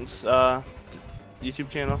C1's YouTube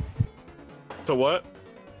channel. So what?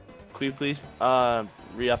 Could you please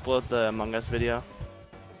re-upload the Among Us video?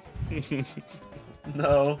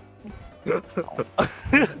 No.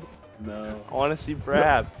 No. I want to see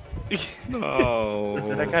Brab.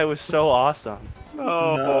 No. That guy was so awesome.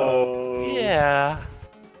 No. Yeah.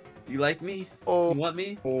 You like me? Oh. You want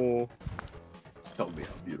me? Oh. Tell me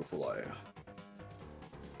how beautiful I am.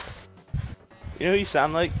 You know who you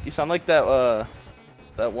sound like? You sound like that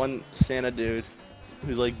that one Santa dude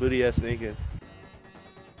who's like booty ass naked.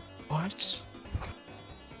 What?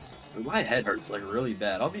 My head hurts like really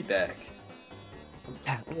bad. I'll be back.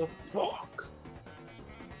 What the fuck?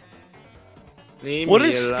 What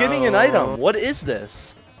is skinning an item? What is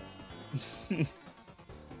this?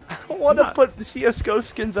 I don't want to put the CSGO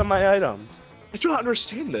skins on my items. I do not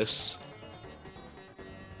understand this.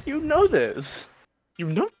 You know this. You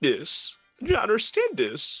know this. I do not understand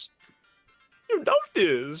this. You know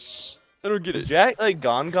this. I don't get Is it. Jack like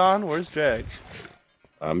gone? Where's Jack?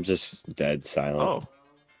 I'm just dead silent. Oh.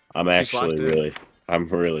 I'm He's actually locked in. I'm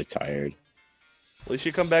really tired. Well, you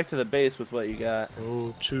should come back to the base with what you got.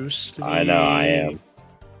 Go to sleep. I know I am.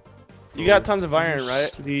 You got tons of iron, right?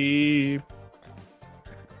 Sleep.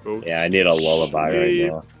 Go Yeah, I need a lullaby right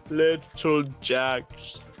sleep, now. Little Jack.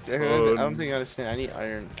 I don't think I understand. I need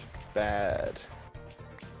iron bad.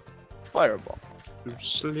 Fireball. To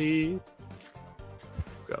sleep.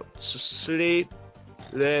 Go to sleep,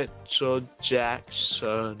 little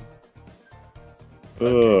Jackson.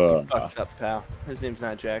 Ugh. Fucked up, pal. His name's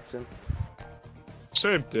not Jackson.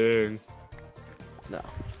 Same thing. No.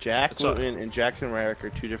 Jack It's all- Luton and Jackson Rarick are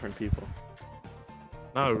two different people.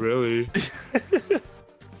 Not really.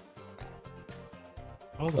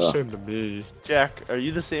 All the Ugh. same to me. Jack, are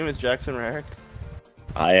you the same as Jackson Rarick?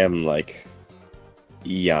 I am like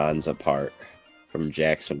eons apart from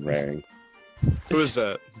Jackson Raring. Who is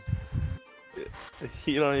that?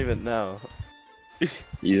 You don't even know.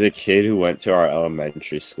 He's a kid who went to our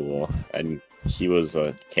elementary school, and he was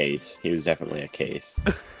a case. He was definitely a case.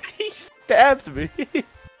 He stabbed me.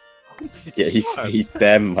 Yeah, he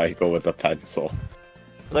stabbed Michael with a pencil.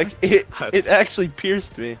 Like it actually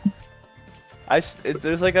pierced me.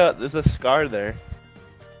 There's a scar there.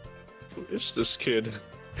 Who is this kid?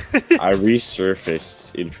 I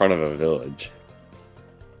resurfaced in front of a village.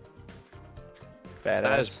 That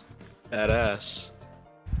Badass. is badass.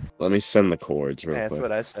 Let me send the chords real Yeah, that's quick.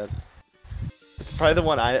 what I said. It's probably the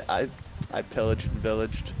one I pillaged and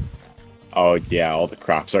villaged. Oh yeah, all the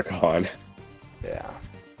crops are gone. Yeah.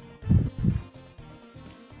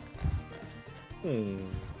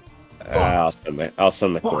 I'll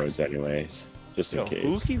send the chords anyways, just in Yo,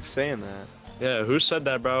 who case. keeps saying that? Yeah, who said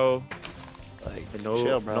that, bro? Like, I know,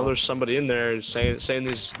 chill, bro. I know there's somebody in there saying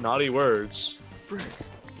these naughty words. Frick.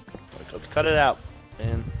 Like, let's cut it out,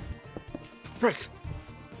 man. Frick.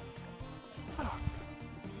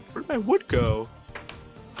 Where'd my wood go?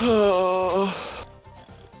 You Don't a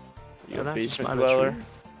have to basement find a dweller? tree.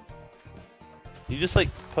 You just like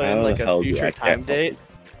put How in the like a hell do I future get time up? date.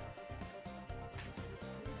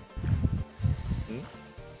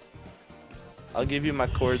 I'll give you my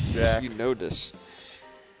chords, Jack. You know this.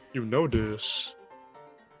 You know this.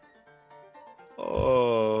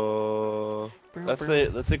 Oh. That's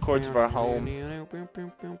the chords of our home.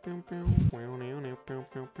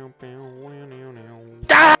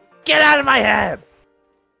 Ah! Get out of my head!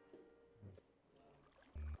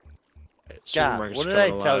 God, Supermarket's what did I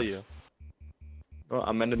coming tell alive. you? Well,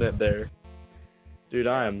 I'm ending it there. Dude,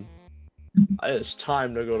 it's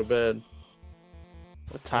time to go to bed.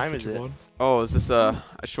 What time is it? 51. Oh, is this a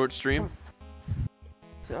short stream?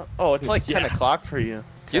 Oh, it's like 10 Yeah. o'clock for you.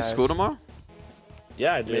 Do you have school tomorrow?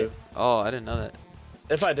 Yeah, I do. Oh, I didn't know that.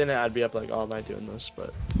 If I didn't, I'd be up like all night doing this,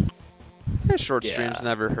 but Yeah, short Yeah. streams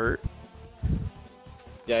never hurt.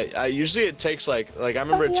 yeah, usually it takes like I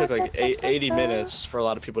remember it took like 80 minutes for a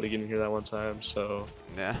lot of people to get in here that one time, so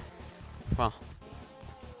Yeah. Well,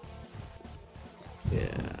 yeah.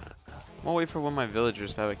 I'm gonna wait for one of my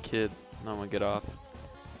villagers to have a kid, and I'm gonna get off.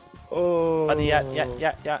 Oh. Buddy, yeah.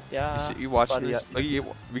 You watching buddy, this? Like,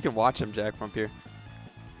 we can watch him, Jack, from up here.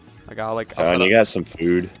 Like, I'll John, you got some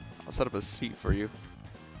food? I'll set up a seat for you.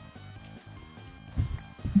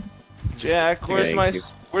 Jack, where's Thank my you.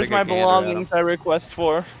 where's Take a my gander at belongings I request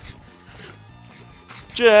for?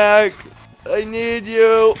 Jack, I need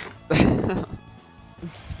you.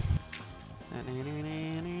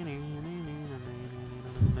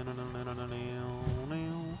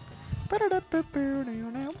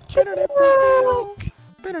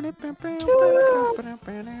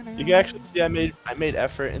 You can actually see I made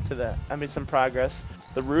effort into that. I made some progress.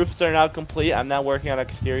 The roofs are now complete. I'm now working on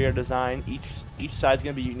exterior design. Each side's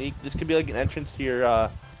gonna be unique. This could be like an entrance to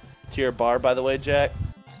your bar, by the way, Jack.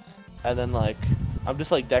 And then like I'm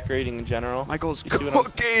just like decorating in general. Michael's You see what I'm-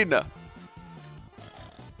 cooking.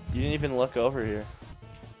 You didn't even look over here.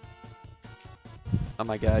 Oh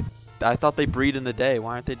my god. I thought they breed in the day.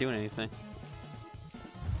 Why aren't they doing anything?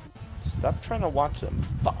 Stop trying to watch them.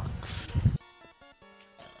 Fuck.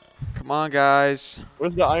 Come on, guys.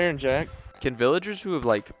 Where's the iron, Jack? Can villagers who have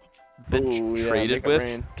like been Ooh, yeah, traded make it with,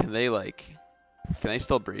 rain. can they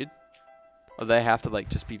still breed? Or they have to like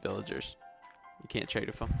just be villagers? You can't trade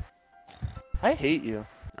with them. I hate you.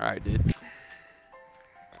 All right, dude.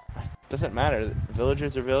 Doesn't matter.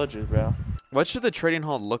 Villagers are villagers, bro. What should the trading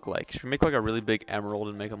hall look like? Should we make like a really big emerald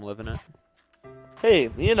and make them live in it? Hey,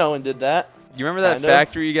 you know, and did that. You remember that Kind of.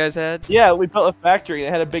 factory you guys had? Yeah, we built a factory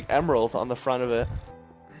and it had a big emerald on the front of it.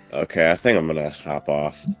 Okay, I think I'm gonna hop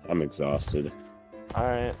off. I'm exhausted.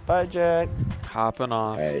 Alright, bye, Jack. Hopping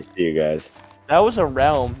off. Alright, see you guys. That was a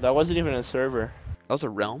realm. That wasn't even a server. That was a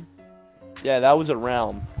realm? Yeah, that was a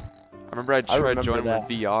realm. I remember I tried remember joining that.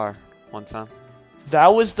 with VR one time. That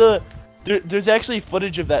was the... there's actually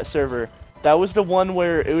footage of that server. That was the one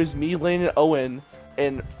where it was me, Lane, and Owen.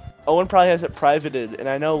 And Owen probably has it privated. And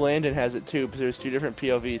I know Landon has it too, because there's 2 different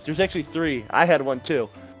POVs. There's actually 3. I had one too.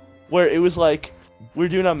 Where it was like... we were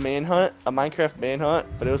doing a manhunt, a Minecraft manhunt,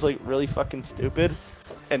 but it was like really fucking stupid.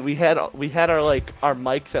 And we had our like our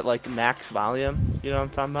mics at like max volume. You know what I'm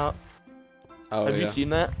talking about? Oh, Have yeah. you seen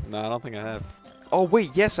that? No, I don't think I have. Oh,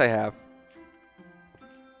 wait, yes, I have.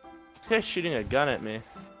 This guy's shooting a gun at me.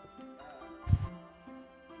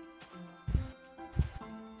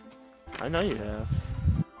 I know you have.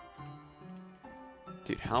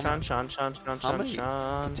 Dude, how Sean, many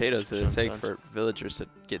potatoes did it take for villagers to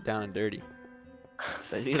get down and dirty?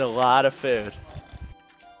 They need a lot of food.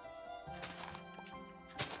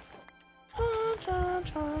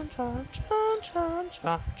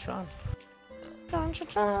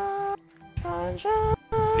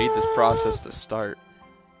 I need this process to start.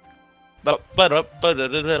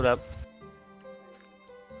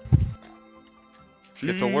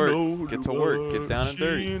 Get to work. Get to work. Get down and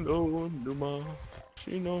dirty.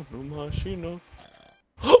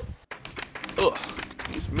 Ugh,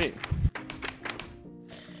 excuse me.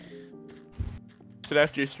 So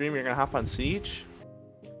after your stream, you're gonna hop on Siege?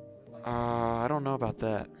 I don't know about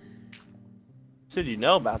that. Said you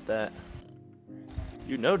know about that.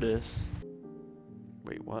 You know this.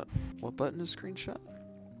 Wait, what? What button is screenshot?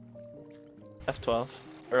 F12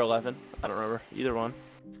 or 11. I don't remember. Either one.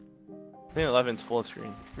 I think 11's full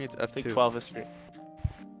screen. For me, it's I think F2. 12 is screen.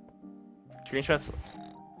 Screenshots.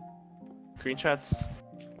 Screenshots.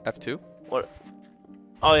 F2? What?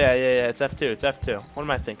 Oh yeah. It's F2. It's F2. What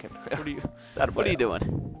am I thinking? What are you? That What are you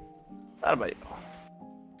doing? That about you.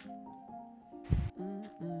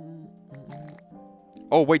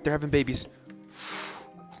 Oh wait, they're having babies.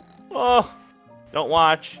 Oh, don't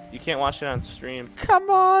watch. You can't watch it on stream. Come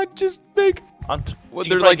on, just make. On Well, you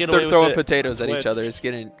they're can probably like get away they're with throwing it. potatoes at each Twitch. other. It's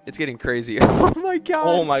getting crazy. Oh my god.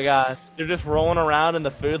 Oh my god. They're just rolling around in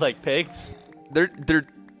the food like pigs. They're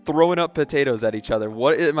throwing up potatoes at each other.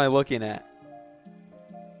 What am I looking at?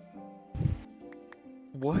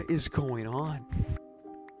 What is going on?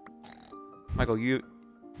 Michael,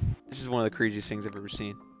 this is one of the craziest things I've ever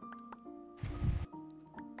seen.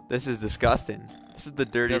 This is disgusting. This is the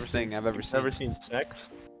dirtiest thing I've ever seen. Never seen sex?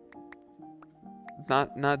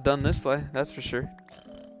 Not done this way, that's for sure.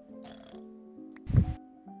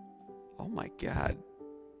 Oh my god.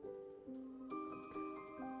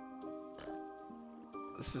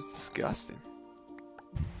 This is disgusting.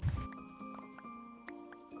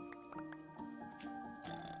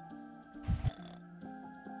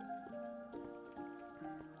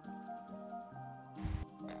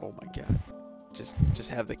 Oh my god. Just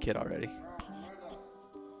have the kid already.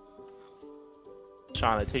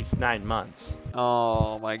 Sean, it takes 9 months.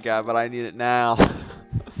 Oh my god, but I need it now.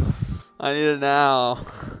 I need it now.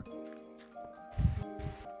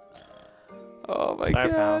 Oh my Sorry,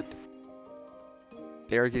 pal. god.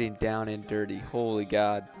 They are getting down and dirty. Holy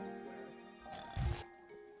god.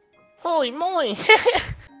 Holy moly!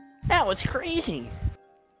 That was crazy.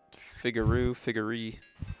 Figuree.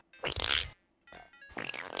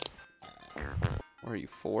 What are you,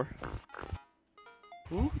 4?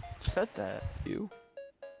 Who said that? You?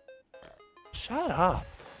 Shut up.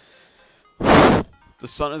 The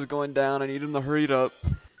sun is going down. I need him to hurry it up.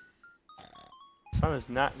 Sun is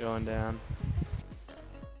not going down.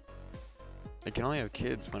 I can only have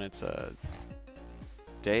kids when it's a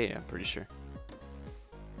day, I'm pretty sure.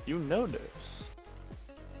 You know this.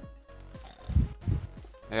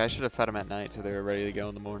 Like, I should have fed them at night so they were ready to go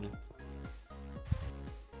in the morning.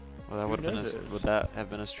 Well, that You would have been know a, this. would that have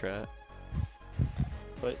been a strat?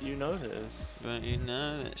 But you know this. But you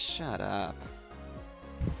know that. Shut up.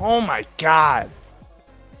 Oh my god.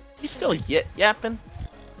 You still yapping?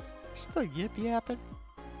 Still yip yapping.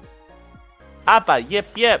 Appa, yip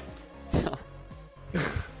yip. That's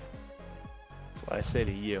what I say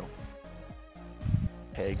to you.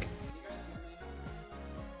 Pig.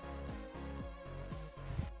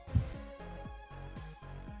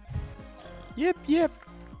 Yip yip.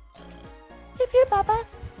 Yip yip, Papa.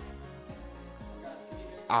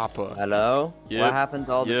 Appa. Hello? Yep. What happened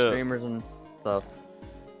to all the Yep. streamers and stuff?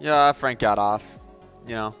 Yeah, Frank got off.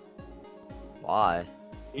 You know. Why?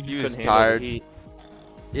 You He just was couldn't handle the tired. heat.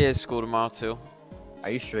 Yeah, school tomorrow too. Are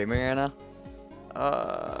you streaming right now?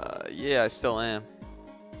 Yeah, I still am.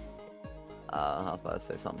 I was about to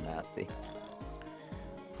say something nasty.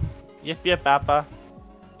 Yip yip, Papa.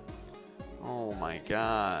 Oh my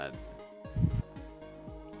god.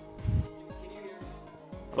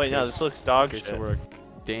 Wait, Okay, no, this looks dog Okay, shit. so we're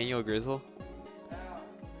Daniel Grizzle.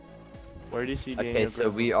 Where do you see Okay, Daniel so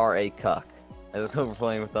Griffin? we are a cuck. Is it over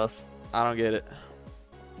playing with us? I don't get it.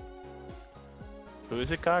 Who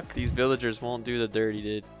is it, cock? These villagers won't do the dirty,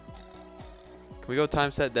 dude. Can we go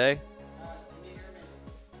time set day?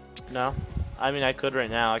 No. I mean, I could right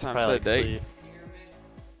now. I could Time probably set like, date. sleep.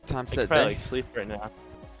 Time I could set probably day. like sleep right now.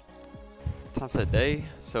 Time set day.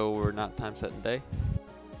 So we're not time setting day.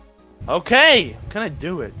 Okay, can I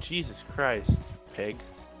do it? Jesus Christ, pig.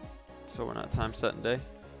 So we're not time setting day.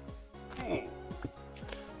 I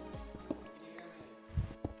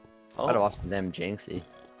gotta watch the damn Jinxie.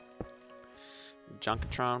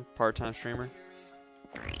 Junkatron, part-time streamer.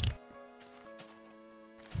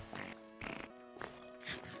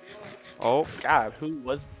 Oh, God, who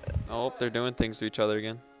was that? oh, they're doing things to each other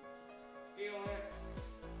again.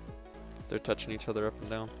 They're touching each other up and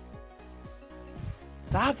down.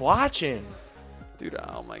 Stop watching. Dude,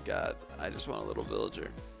 oh my god. I just want a little villager.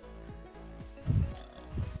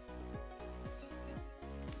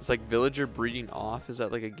 It's like villager breeding off. Is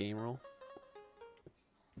that like a game rule?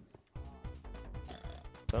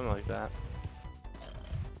 Something like that.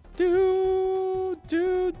 Do.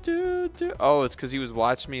 Oh, it's because he was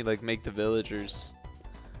watching me like make the villagers.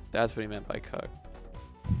 That's what he meant by cuck.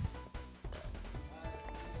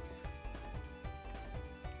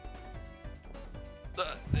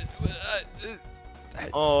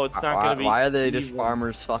 Oh, it's not gonna be. Why are they just even.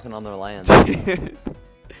 farmers fucking on their land?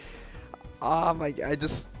 Oh my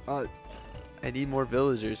god, I need more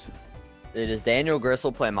villagers. Does Daniel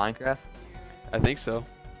Gristle play Minecraft? I think so.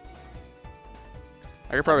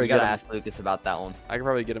 I could probably You get gotta him. ask Lucas about that one. I could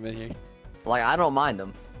probably get him in here. Like, I don't mind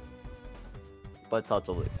him. But it's up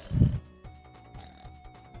to Lucas.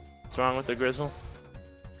 What's wrong with the grizzle?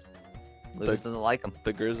 Lucas doesn't like him.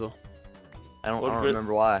 The grizzle. I don't What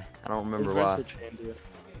remember why. I don't remember What why. grizzle chain do?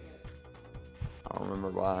 I don't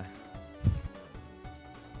remember why.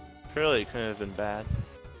 Surely it couldn't have been bad.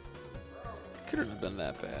 Couldn't have been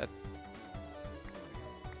that bad.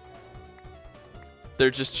 They're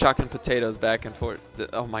just chucking potatoes back and forth.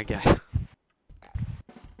 Oh my god.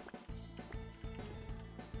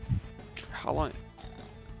 How long?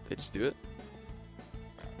 They just do it?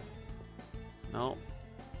 No.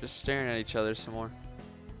 Just staring at each other some more.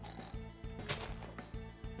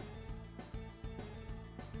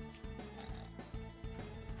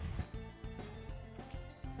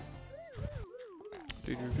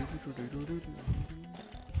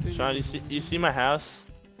 Sean, you see my house?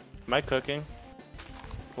 Am I cooking?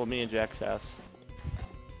 Well, me and Jack's house.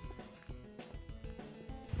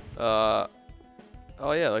 Oh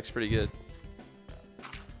yeah, it looks pretty good.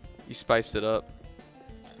 You spiced it up.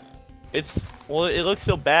 Well, it looks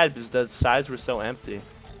so bad because the sides were so empty.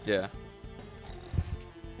 Yeah.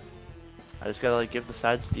 I just gotta like give the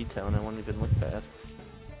sides detail and it won't even look bad.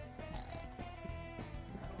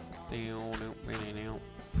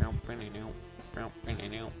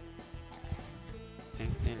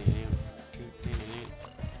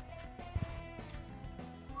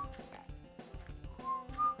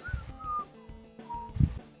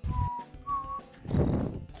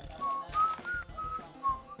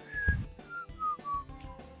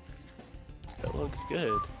 That looks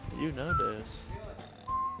good. You know this.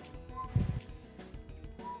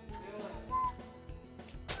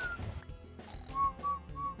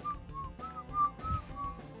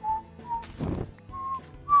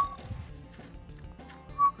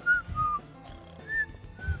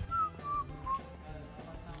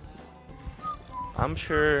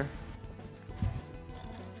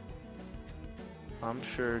 I'm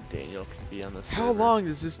sure Daniel can be on this. How long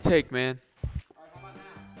does this take, man?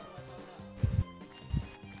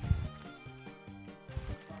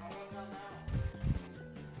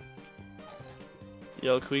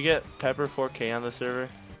 Yo, can we get Pepper 4K on the server?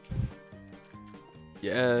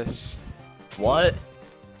 Yes. What?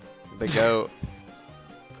 The goat.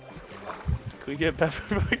 Can we get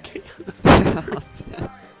pepperoni?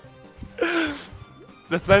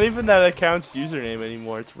 That's not even that account's username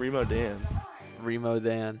anymore. It's Remo Dan. Remo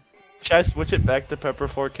Dan. Should I switch it back to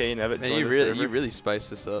Pepper4K and have it Man, join you the really server? you really spiced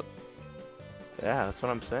this up. Yeah, that's what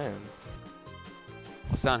I'm saying.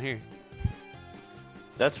 What's down here?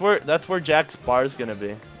 That's where Jack's bar's gonna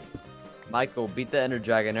be. Michael, beat the Ender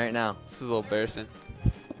Dragon right now. This is a little embarrassing.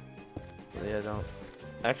 Yeah, don't.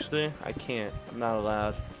 Actually, I can't. I'm not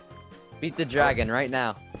allowed. Beat the dragon right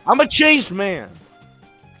now. I'm a changed man.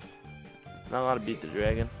 Not allowed to beat the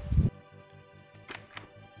dragon.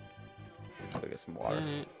 Go get some water.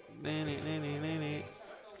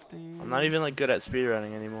 I'm not even like good at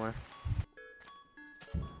speedrunning anymore.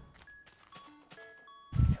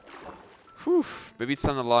 Whew. Maybe it's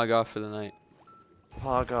time to log off for the night.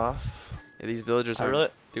 Log off. Yeah, these villagers I aren't really.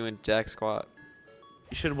 doing jack squat.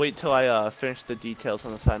 You should wait till I finish the details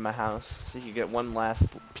on the side of my house, so you can get one last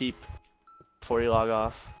peep before you log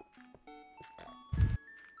off.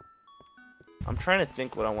 I'm trying to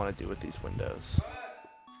think what I want to do with these windows.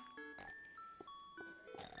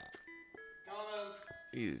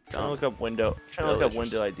 He's Trying to dumb. look up Villagers.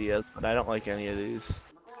 window ideas, but I don't like any of these.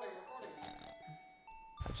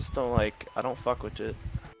 I just don't like. I don't fuck with it.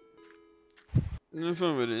 No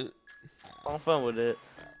fun with it. I don't fun with it.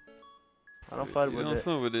 I don't fuck You with don't it.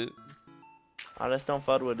 fun with it. I just don't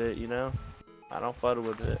fuck with it, you know? I don't fuck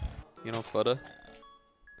with it. You know fudda.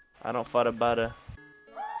 I don't fuck about it.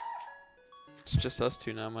 It's just us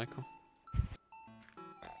two now, Michael.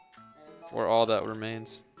 We're all that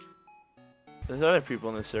remains. There's other people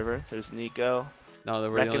in the server. There's Nico. No,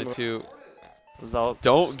 we're the only Reckon- two. Zalt.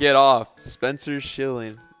 Don't get off. Spencer's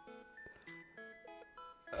shilling.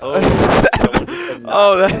 Oh, someone just said not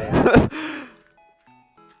Oh, there.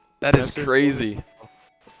 that is Spencer's crazy.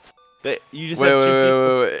 You just Wait,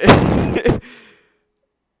 had 2 people. wait.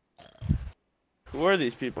 Who are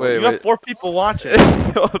these people? Wait, you wait. have 4 people watching.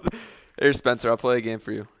 Here, Spencer, I'll play a game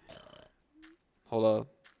for you. Hold on.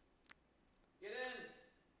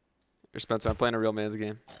 Here, Spencer, I'm playing a real man's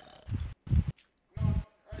game.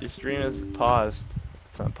 Your stream is paused.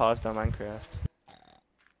 It's not paused on Minecraft.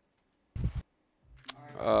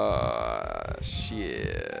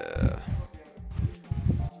 Shit.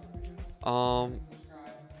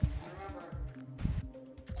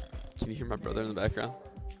 Can you hear my brother in the background?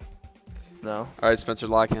 No. All right, Spencer,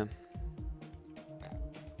 lock in.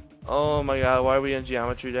 Oh my god, why are we in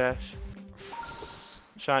Geometry Dash?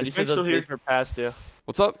 Sean, Is you Frank said still those here? things were past due.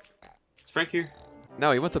 What's up? Is Frank here?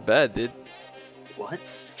 No, he went to bed, dude.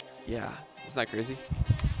 What? Yeah, it's not crazy.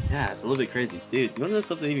 Yeah, it's a little bit crazy. Dude, you wanna know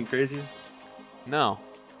something even crazier? No.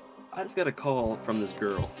 I just got a call from this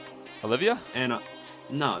girl. Olivia? And,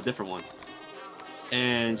 no, a different one.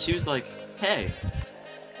 And she was like, hey,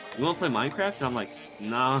 you wanna play Minecraft? And I'm like,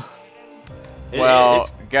 nah. Well,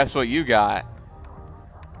 It's, guess what you got?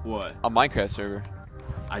 what? A Minecraft server.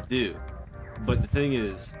 I do. But the thing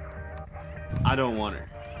is, I don't want her.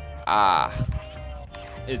 Ah.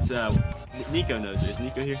 It's, Nico knows her. Is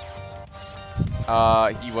Nico here? He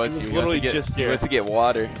was He was here. He went literally to get, just he here. went to get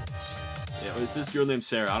water. Yeah, well, it's this girl named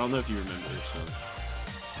Sarah. I don't know if you remember her, so.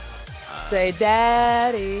 Say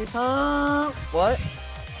daddy's home. What?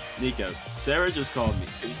 Nico, Sarah just called me.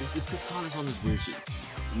 It's because Connor's on this weird shit.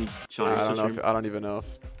 Sean, I you're don't still know. streaming? I don't even know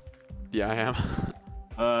if. Yeah, I am.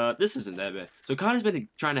 This isn't that bad. So Connor's been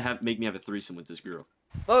trying to make me have a threesome with this girl.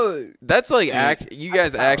 Oh, That's like Yeah. You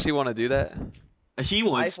guys actually want to do that? He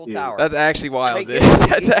wants Eiffel to. Tower. That's actually wild, Hey, dude. get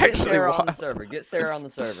That's actually Sarah on the wild. server. Get Sarah on the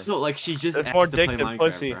server. No, like she just It's asked more to play dick than Minecraft,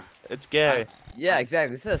 pussy. bro. It's gay. Yeah,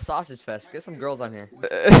 exactly. This is a sausage fest. Get some girls on here.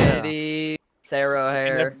 Kennedy, Sarah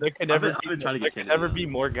Hair. There could I've never, been trying to there get could Kennedy never on. be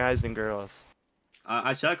more guys than girls.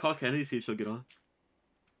 Should I call Kennedy, see if she'll get on?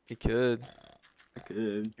 He could. I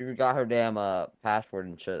could. You got her damn password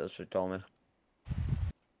and shit. That's what she told me.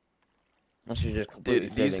 Unless she's just completely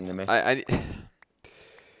Dude, these. fibbing to me. I.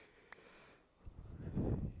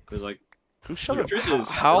 Cause like, Who the shut up? truth is,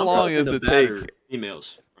 How I'm long probably does the it take? better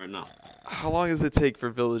Emails right now. How long does it take for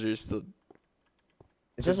villagers to?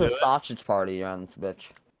 It's just a sausage party around this bitch.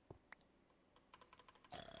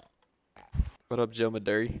 What up, Joe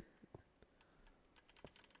Maduri?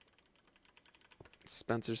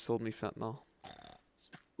 Spencer sold me fentanyl.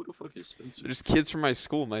 Who the fuck is Spencer? There's kids from my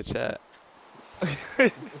school in my chat.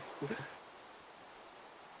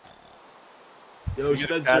 Yo, get a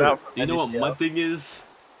Spencer, shout out from do you know what Eddie's munting is?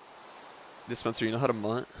 This Spencer, you know how to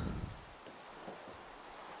munt?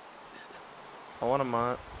 I want a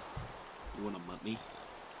mont. You wanna munt me?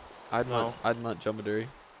 I'd munt Joe Maduri.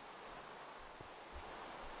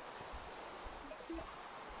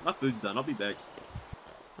 My food's done. I'll be back.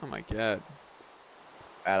 Oh my god.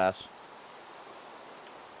 Badass.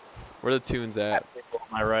 Where the tunes at? Am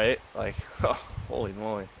I right? Like, oh, holy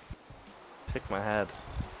moly. Pick my head.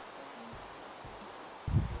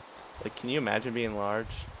 Like, can you imagine being large?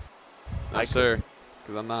 No, sir.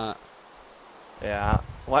 Because I'm not. Yeah.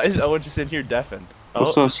 Why is Owen just in here deafened?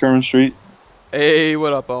 What's up, Sherman Street? Hey,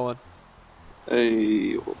 what up, Owen?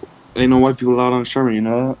 Hey, ain't no white people out on Sherman, you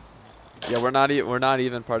know Yeah, we're not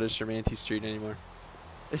even part of Shermanty Street anymore.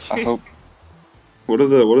 that? I hope.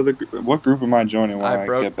 What group am I joining when I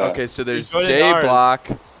get back? Okay, so there's joining J ours. Block,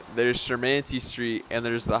 there's Shermanty Street, and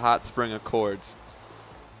there's the Hot Spring Accords.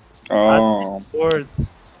 Oh, Words.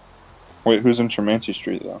 wait, who's in Tremanti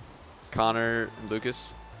Street though? Connor and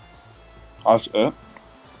Lucas. Yeah,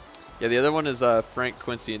 the other one is Frank,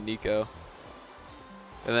 Quincy, and Nico.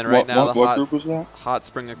 And then right now what group was that? Hot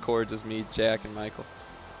Spring Accords is me, Jack, and Michael.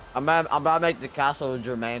 I'm about to make the castle of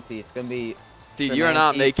Germanti. It's gonna be. Dude, you're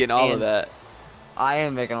not Germanti making all of and- that. I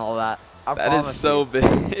am making all that. I That is promise so you.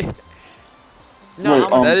 big. No,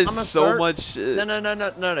 Wait, I'm That is I'ma so start- much shit.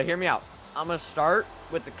 No. Hear me out. I'm gonna start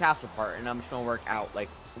with the castle part, and I'm just gonna work out like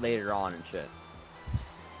later on and shit.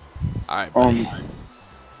 All right, buddy.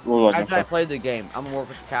 What was I After I gonna say? play the game, I'm gonna work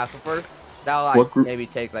with the castle first. That'll What like group? maybe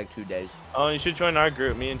take like 2 days. Oh, you should join our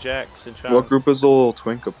group, me and Jax and Sean. What group is the little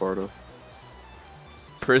twink a part of?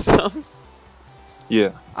 Prism?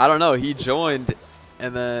 Yeah. I don't know. He joined,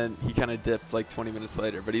 and then he kind of dipped like 20 minutes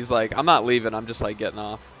later. But he's like, I'm not leaving. I'm just like getting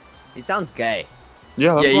off. He sounds gay.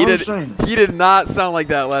 Yeah, that's Yeah, what he I'm did. saying. He did not sound like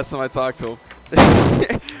that last time I talked to him.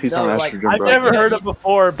 He's No, on like, estrogen, I've bro. never heard it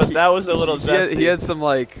before, but that was a little he had some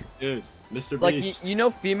like. Dude, Mr. Like Beast. you know,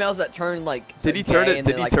 females that turn like. Did he gay turn it? and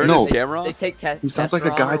Did then, he like, turn No. his they- camera They on? take He sounds like a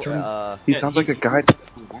guy testosterone, He Yeah, sounds he- like a guy to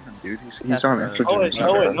a woman, dude. He's on That's estrogen. right. or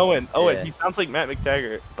something. Owen. Yeah. He sounds like Matt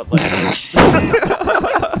McTaggart, but like.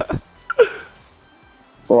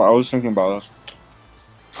 Well, I was thinking about this.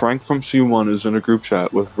 Frank from C1 is in a group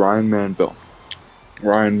chat with Ryan Manville.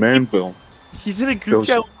 Ryan Manville. He's in a group Goes-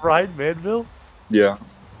 chat with Ryan Manville? Yeah.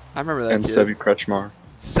 I remember that And kid. Sevi Kretschmar.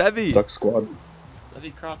 Sevi. Duck Squad.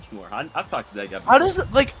 Eddie Crouchmore. I've talked to that guy before. How does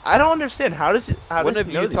it, like, I don't understand. How does it, how When does have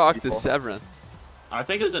he know you these talked to people? Severin? I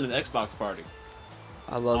think it was in an Xbox party.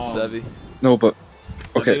 I love Sevi. No, but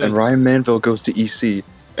okay. dude. And Ryan Manville goes to EC,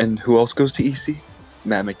 and who else goes to EC?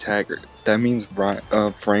 Matt McTaggart. That means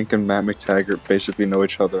Frank and Matt McTaggart basically know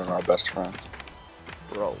each other and are best friends.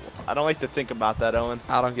 Bro, I don't like to think about that, Owen.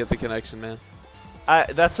 I don't get the connection, man.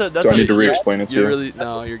 That's Do I need to re-explain it to You're you? really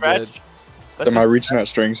no. You're Scratch? good. That's Am I reaching at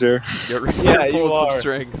strings here? You're, Yeah, you're you pulling some are.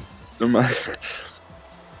 strings. Am I?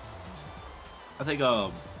 I think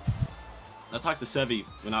I talked to Sevi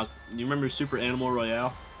when I was. You remember Super Animal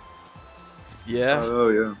Royale? Yeah. Oh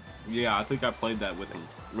yeah. Yeah, I think I played that with him,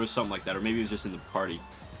 or something like that, or maybe it was just in the party.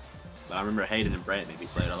 But I remember Hayden and Brant made me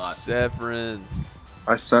play it a lot. Severin.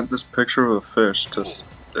 I sent this picture of a fish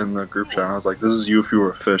in the group chat. And I was like, "This is you if you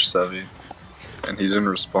were a fish, Sevi," and he didn't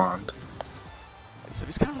respond.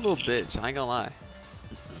 Sevi's kind of a little bitch. I ain't gonna lie.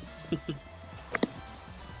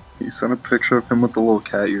 He sent a picture of him with the little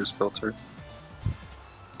cat ears filter.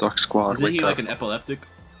 Duck Squad. Isn't he wake like up. an epileptic?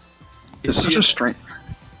 It's Is such he- a strange.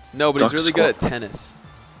 No, but he's Duck really good Squad. at tennis.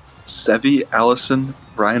 Sevi, Allison,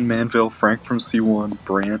 Ryan Manville, Frank from C1,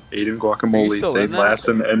 Brant, Aiden Are you Guacamole, still in Zane that?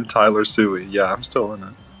 Lassen, and Tyler Suey. Yeah, I'm still in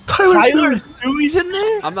it. Tyler Tyler Suey. Suey's in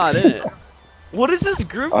there? I'm not in it. What is this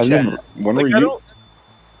group I chat? didn't. When Like, were I you? don't,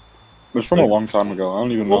 It was from a long time ago. I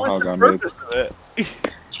don't even know what how was it the got made. purpose of it?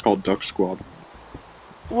 It's called Duck Squad.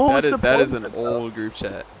 What was That the is an point of it, though? old group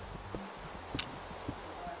chat.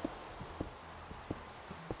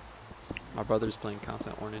 My brother's playing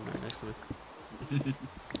content warning right next to me.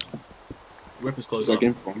 Rip his Is clothes that off.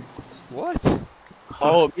 game fun? What?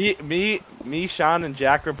 Oh, me, Sean, and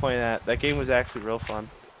Jack were playing that. That game was actually real fun.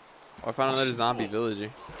 Oh, I found another zombie villager.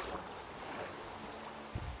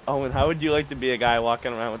 Oh, and how would you like to be a guy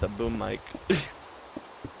walking around with a boom mic?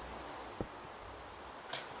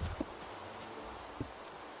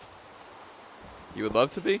 You would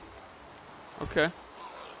love to be? Okay.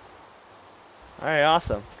 Alright,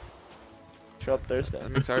 awesome. Show up Thursday.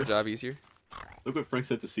 That makes our job easier. Look what Frank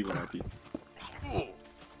said to C1 RP. Now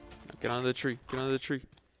get under the tree. Get under the tree.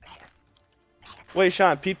 Wait,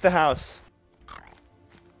 Sean, peep the house.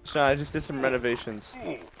 Sean, I just did some renovations.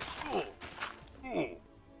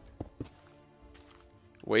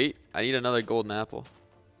 Wait, I need another golden apple.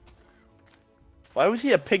 Why was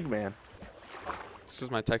he a pig man? This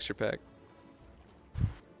is my texture pack.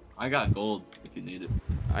 I got gold if you need it.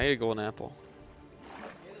 I need a golden apple.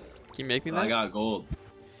 Can you make me that? I got gold.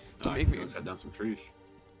 Can you I make can me- go cut down some trees.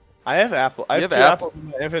 I have apple. I You have have two apple? apples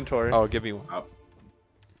in my inventory. Oh, give me one. Oh.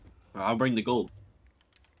 I'll bring the gold.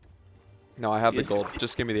 No, I have the Yes. gold.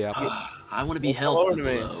 Just give me the apple. I want to be Come over to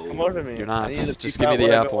me. helpful. Come over to me. You're I not. need to Just peek give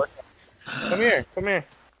me out the what I've been apple. working on. Come here. Come here.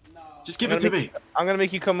 Just give I'm it to gonna me. I'm gonna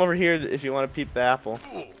make you come over here if you want to peep the apple.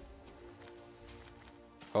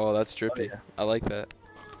 Oh, that's drippy. yeah. I like that.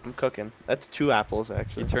 I'm cooking. That's 2 apples You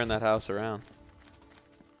actually. turn that house around.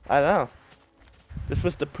 I know. This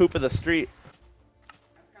was the poop of the street.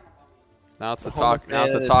 Now it's the The homeless talk. Now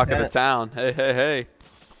it's man the is talk of the fat. town. Hey, hey,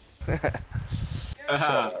 hey.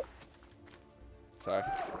 Haha. Sorry.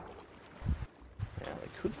 Yeah,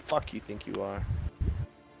 like who the fuck you think you are?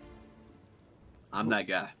 I'm that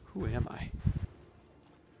guy. Who am I?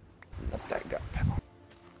 Not that guy, pal.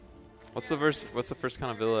 What's the first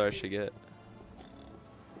kind of villa I should get?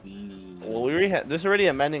 Well, we already there's already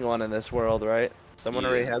a mending one in this world, right? Someone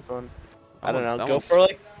already Yeah. has one. I That don't one- know. that Go one's for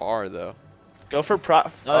like, far though. go for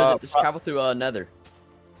prop. No, just travel through Nether.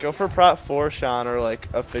 Go for prop 4, Sean, or like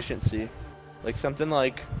efficiency, like something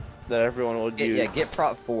like that everyone would use. Yeah, get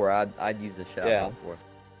prop 4. I'd use the shot Yeah. for.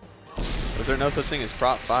 Was there no such thing as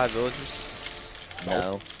prop 5 villagers?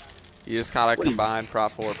 No. You just gotta What do you- combine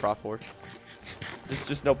prop 4, prop 4. There's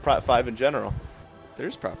just no prop 5 in general.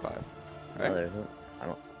 There's prop 5, No, right? there isn't. I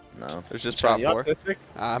don't. No. There's just Sean, prop you 4. autistic?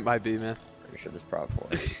 Ah, it might be, man. Pretty sure there's prop 4.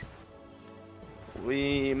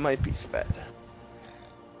 We might be sped.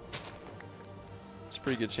 It's a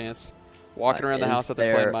pretty good chance. Walking Uh, around the is house after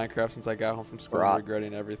playing there Minecraft since I got home from school, prop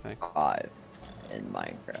regretting everything. 5 in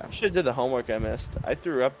Minecraft. Should have did the homework I missed. I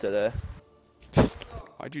threw up today.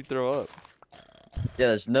 Why'd you throw up?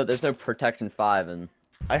 Yeah, there's no protection 5 and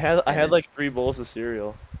I had Yeah. like 3 bowls of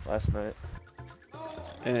cereal last night.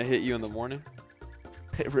 And it hit you in the morning?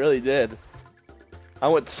 It really did. I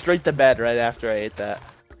went straight to bed right after I ate that.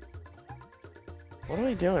 What are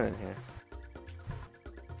we doing in here?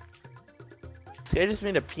 This guy just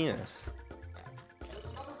made a penis.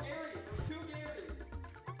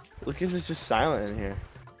 Lucas is just silent in here.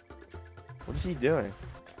 What is he doing?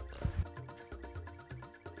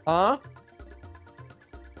 Huh?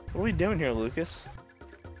 What are we doing here, Lucas?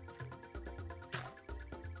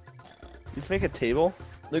 Let's make a table.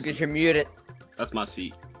 Lucas, you're muted. That's my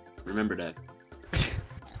seat. Remember that.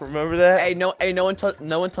 Remember that? Hey, no one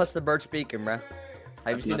touched the birch beacon, bro. Have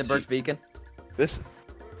That's you seen the birch messy. beacon? This?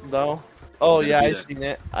 No. Oh gonna yeah, be I've there. seen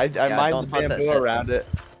it. I Yeah, mined don't the touch that bamboo shit. around it.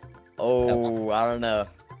 Oh, I don't know.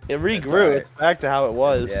 It regrew. alright. It's back to how it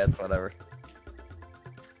was. Yeah, it's whatever.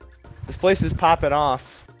 This place is popping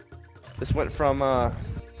off. This went from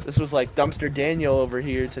this was like Dumpster Daniel over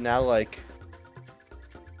here to now like,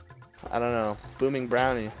 I don't know, Booming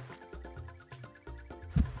Brownie.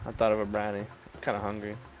 I thought of a brownie. I'm kind of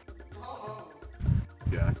hungry.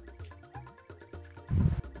 Yeah.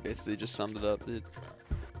 Basically just summed it up, dude.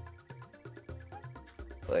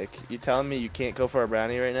 Like, you telling me you can't go for a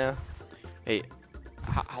brownie right now? Hey,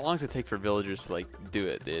 how long does it take for villagers to, like, do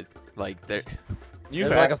it, dude? Like, they're... You've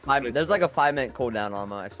There's like a 5-minute cooldown on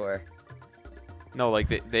them, I swear. No, like,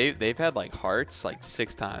 they've had, like, hearts, like,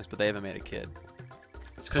 6 times, but they haven't made a kid.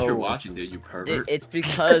 It's because Oh. you're watching, dude. You pervert. It's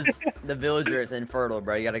because the villager is infertile,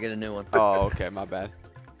 bro. You gotta get a new one. Oh, okay, my bad.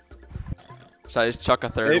 Should I just chuck a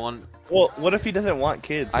third Hey, one? Well, what if he doesn't want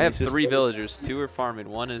kids? I and have he's just 3 like- villagers. 2 are farming.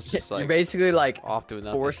 1 is just, You're like, basically like off doing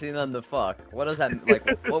nothing. forcing them to fuck. What does that like?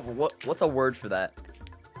 What's a word for that?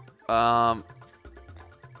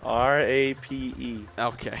 R-A-P-E.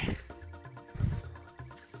 Okay.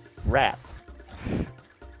 Rap.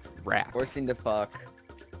 Rap. Forcing to fuck.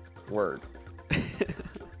 Word.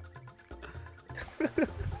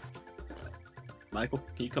 Michael,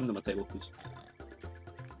 can you come to my table, please?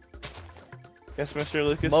 Yes, Mr.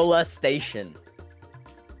 Lucas? Molestation.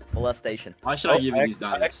 Molestation. Why should I give you these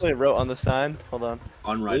I diamonds? actually wrote on the sign. Hold on.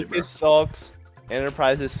 Unrighted, bro. Lucas Sulks,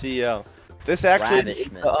 Enterprises CEO. This actually,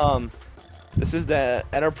 Ravishment. this is the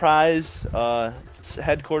Enterprise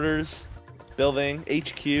headquarters building,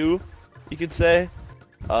 HQ, you could say,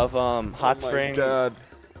 of Hot Spring. God.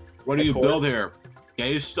 What do you Accord. build here?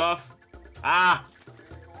 Gay stuff? Ah!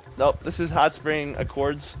 Nope, this is Hot Spring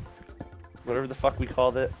Accords, whatever the fuck we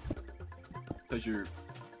called it. Cause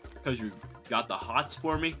you got the hots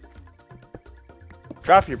for me?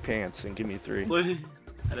 Drop your pants and give me 3. What? I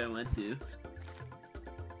didn't want to.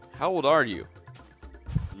 How old are you?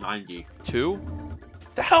 90. 2?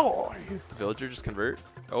 The hell are you? Villager just convert.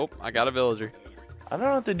 Oh, I got a villager. I don't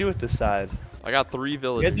know what to do with this side. I got 3 We gotta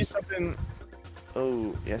do villagers. something.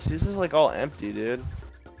 Oh, yes, this is like all empty, dude.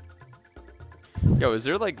 Yo, is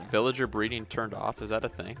there like villager breeding turned off? Is that a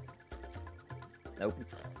thing? Nope.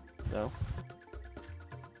 No.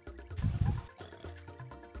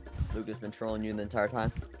 Lucas been trolling you the entire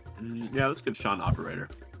time. Yeah, let's give Sean operator.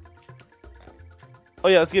 Oh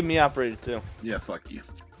yeah, let's get me operated too. Yeah, fuck you.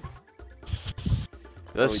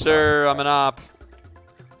 Yes, sir. I'm an op.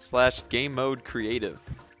 / game mode creative.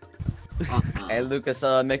 Hey, Lucas,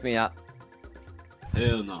 make me up.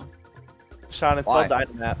 Hell no. Sean, it's Why? all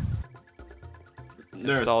Dynamap.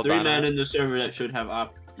 There Install are 3 men Dynamite. in the server that should have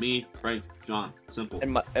op. Me, Frank, John. Simple.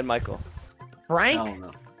 And Michael. Frank?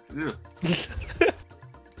 Hell no. Yeah.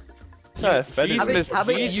 It's not offended. He's How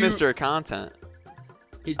about he's you- Mr. Content.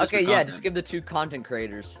 He's just Okay, for yeah, content. just give the 2 content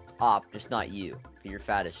creators op, just not you. You're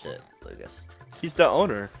fat as shit, Lucas. He's the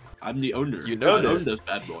owner. I'm the owner. You know I this. own this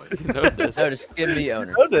bad boy. You know this. No, just give me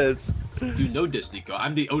owner. Know this. You know this, Nico.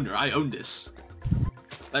 I'm the owner. I own this.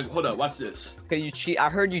 Like, hold up. Watch this. Okay, you cheat. I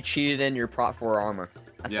heard you cheated in your prop 4 armor.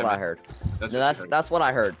 That's Yeah, what I man. heard. That's No, what that's what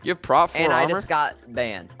I heard. You have prop 4 And I armor? just got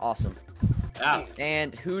banned. Awesome. Ow.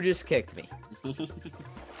 And who just kicked me?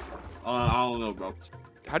 I don't know, bro.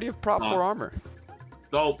 How do you have prop 4 armor?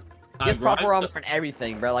 So, He has prop 4 armor and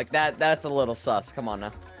everything, bro. Like that's a little sus. Come on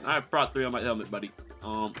now. I have prop 3 on my helmet, buddy.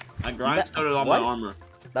 I grindstone on what? my armor.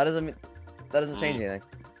 That doesn't change anything.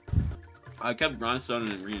 I kept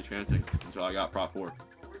grindstoning and re-enchanting until I got prop 4.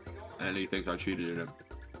 And he thinks I cheated in him.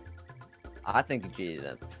 I think you cheated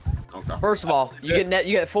then. Okay. First of all, you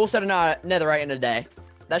get full set of netherite in a day.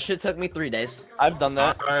 That shit took me 3 days. I've done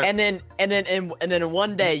that. And then in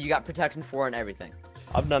 1 day you got protection 4 and everything.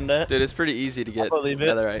 I've done that. Dude, it's pretty easy to get believe it.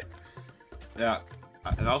 netherite. Yeah.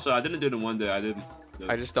 And also, I didn't do it in 1 day. I did.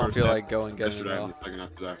 I just don't feel like going getting it yesterday all. and the second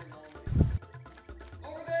after that.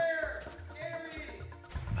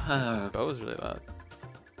 Bo was really loud.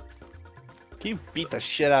 Can you beat the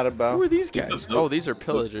shit out of Who Bo? are these Keep guys? the boat. Oh, these are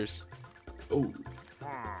pillagers. Oh.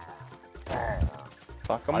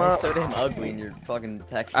 Fuck him Why are you up. so damn ugly in your fucking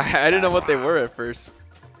text? I didn't know what they were at first.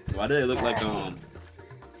 Why do they look like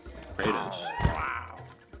Kratos?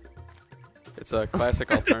 It's a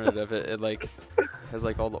classic alternative. It like has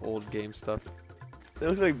like all the old game stuff. They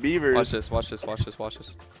look like beavers. Watch this, watch this, watch this, watch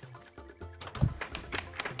this.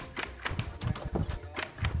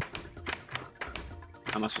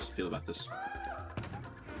 How am I supposed to feel about this?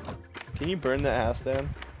 Can you burn that house down?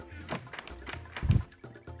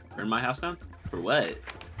 Burn my house down? For what?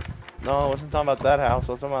 No, I wasn't talking about that house.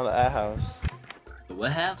 I was talking about that house. The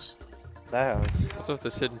what house? That house. What's with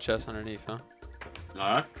this hidden chest underneath, huh?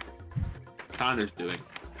 Alright. Connor's doing.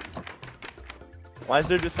 Why is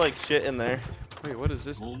there just like shit in there? Wait, what is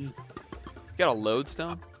this? You Um, got a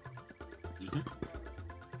lodestone? Mhm.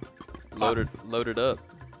 Loaded up.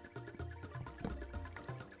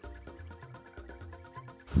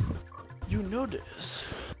 You know this.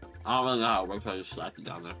 I don't really know how it works. I just slapped it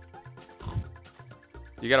down there.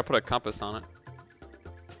 You gotta put a compass on it.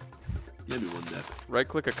 Maybe one day. Right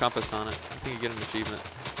click a compass on it. I think you get an achievement.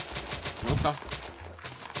 Okay.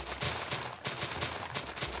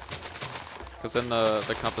 Because then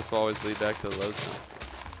the compass will always lead back to the lodestone.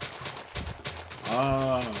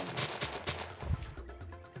 Oh.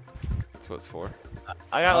 That's what it's for.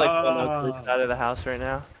 I got like Ah. one out of the house right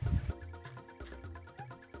now.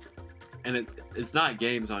 And it's not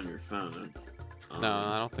games on your phone. No,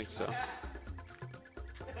 I don't think so.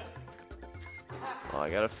 Oh, I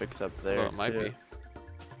gotta fix up there. Well, it might too. be.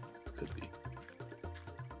 Could be.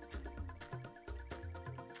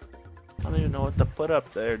 I don't even know what to put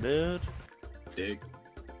up there, dude. Dig.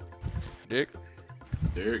 Dick.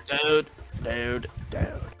 Dig. Dude.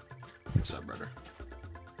 What's up, brother?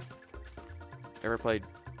 Ever played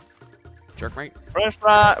Jerkmate?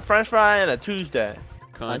 French fry and a Tuesday.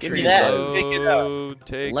 Country me that. Pick it up. road,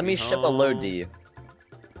 take Let me ship a load to home. you.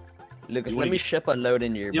 Lucas, You let wanna me get- ship a load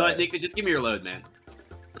into your You know what, boat. Nico? Just give me your load, man.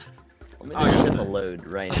 Let me Oh, just yeah. ship a load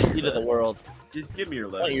right Seed of the now. world. Just give me your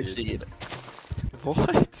load. Plant your dude. seed.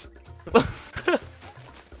 What?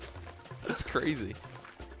 That's crazy.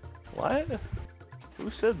 What? Who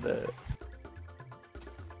said that?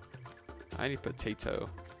 I need potato.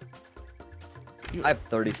 I have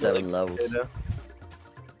 37 levels. Potato.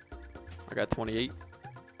 I got 28.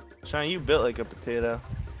 Sean, you built like a potato.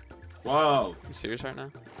 Whoa. You serious right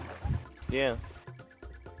now? Yeah.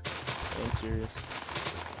 I'm serious.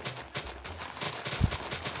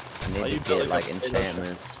 I Why need you to built get like like a potato?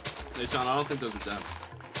 enchantments. Hey, Sean, I don't think those are done.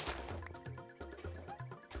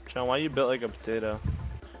 Sean, why you built like a potato?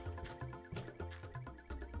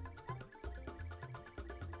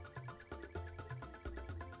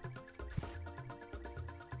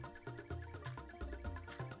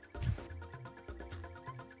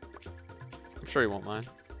 I'm sure you won't mind.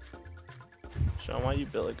 Sean, why you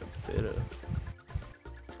built like a potato?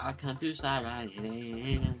 I come to side right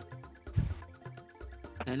hand.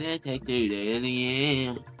 And it take to the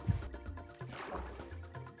end.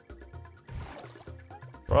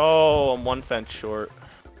 Bro, I'm one fence short.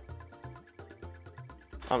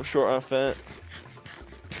 I'm short on fence.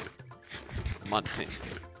 Munting.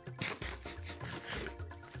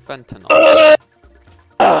 Fentanyl.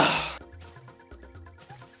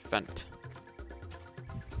 Fent.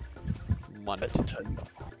 Munt.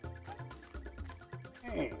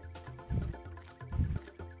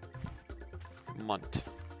 Munt.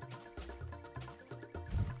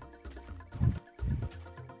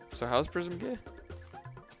 So how's Prism gay?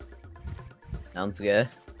 Sounds good.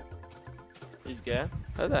 He's gay?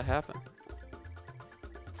 How did that happen?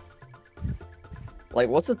 Like,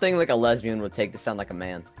 what's the thing like a lesbian would take to sound like a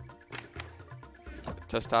man?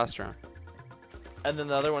 Testosterone. And then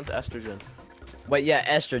the other one's estrogen. Wait, yeah,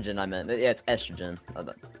 estrogen. I meant. Yeah, it's estrogen.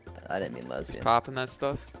 I didn't mean He's lesbian. popping that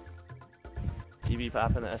stuff. He be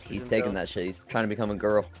popping the estrogen. He's taking that shit. He's trying to become a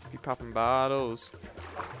girl. He popping bottles.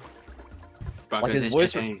 Like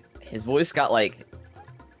his voice got like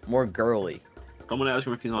more girly I'm gonna ask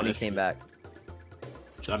him if he's on when he estrogen. came back.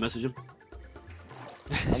 Should I message him?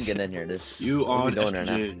 I'm getting in here, dude. You What are we on doing right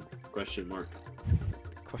now? estrogen? Question mark.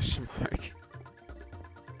 Question mark.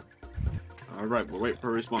 All right, we're waiting for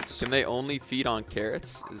a response. Can they only feed on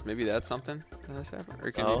carrots? Is maybe that's something that's happening?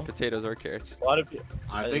 Or can Oh. they eat potatoes or carrots? A lot of people.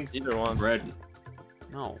 I think either one. bread.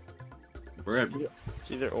 No, Bread.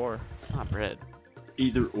 It's either or. it's not bread.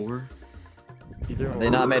 Either or. Either Have or. they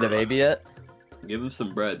not made a baby yet? Give him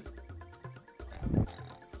some bread.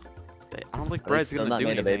 I don't think At bread's least gonna they've do not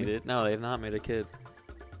made a anything, baby. dude. No, they've not made a kid.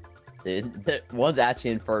 Dude, one's actually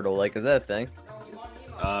infertile. Like, is that a thing?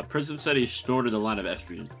 Prism said he snorted a line of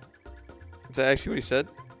estrogen. Is that actually what he said?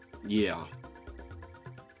 Yeah.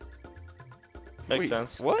 Makes Wait,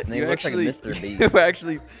 sense. What? And he You looks like actually? Mr. Beast. You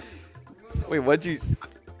actually? Wait, what'd you?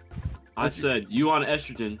 I said, you on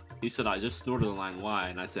estrogen? He said, I just snorted a line. Why?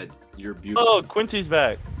 And I said, you're beautiful. Oh, Quincy's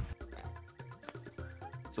back.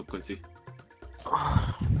 What's up, Quincy?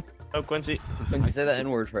 Oh, Quincy. Quincy, say that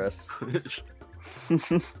N-word for us.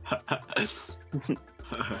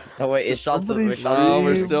 Oh wait, it's shots of Somebody's- No,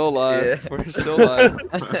 we're still alive. Yeah. We're still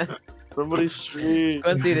alive. Somebody stream.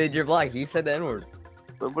 Quincy, dude, you're black. You said the N-word.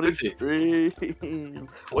 Somebody stream.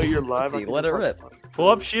 Wait, you're live. Quincy, let it rip. Pull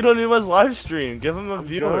up Shido Numa's live stream. Give him a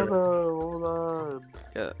viewer. Hold on.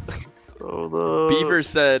 Yeah. Hold on. Beaver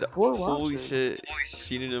said, We're "Holy watching. shit,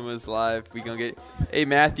 Sheenan was live. We gonna get." Hey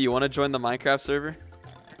Matthew, you want to join the Minecraft server?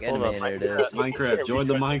 Get Hold him up, in here, dude. Minecraft. Join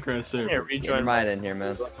the Minecraft Here, server. Get your rejoin. mind in here,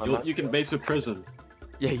 man. You can base with Prism.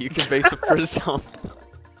 Yeah, you can base it for some.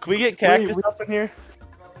 Can we get Cactus Wait, up in here?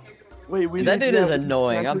 Wait, we Dude, that didn't dude is have-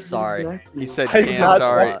 annoying. I'm sorry. He said, I'm "Can not-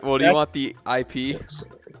 sorry." Well, do you want the IP?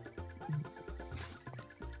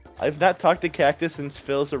 I've not talked to Cactus since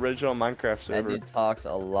Phil's original Minecraft That server. dude talks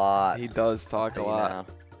a lot. He does talk a you lot.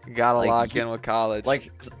 know. Gotta Like, lock he- in with college.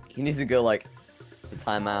 Like, he needs to go, like, to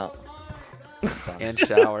timeout. and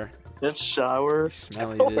shower. That shower. You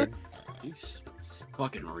smelly dude. You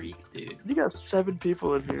fucking reek, dude. You got 7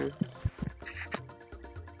 people in here.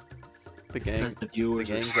 The It's gang. because the viewers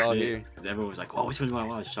the are gang's all shit. here. 'Cause everyone was like, "Oh, which one do I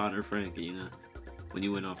watch, Sean or Frank?" And, you know, when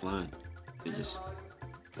you went offline, it just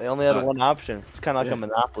They only It's had not- one option. It's kind of like Yeah. a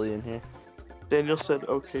monopoly in here. Daniel said,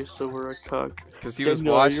 "Okay, so we're a cuck." Because he was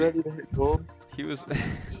Daniel, are you watching. ready to hit gold? He was.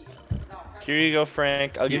 Here you go,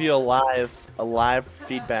 Frank. I'll give you a live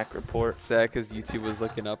feedback report. sad because YouTube was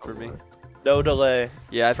looking up for me. No delay.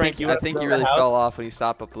 Yeah, I Frank, think you I wanna think he build a really house? fell off when he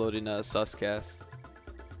stopped uploading Suscast.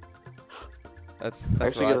 That's I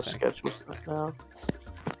actually what I got a think. sketch with that now.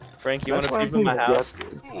 Frank, you want That's to why I'm prove my taking house?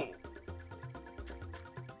 Jeff.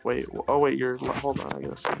 Wait, oh wait, you're. Hold on, I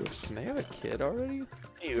gotta see this. Can they have a kid already?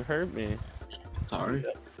 You hurt me. sorry.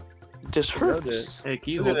 Just You know hurts. this. Hey,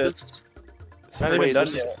 can you Look hold at this? This Not hurts. even done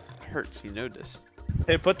this yet. Hurts. You know this.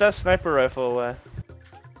 Hey, put that sniper rifle away.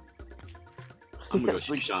 I'm gonna go Yes,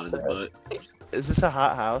 shoot Sean in the butt. Is this a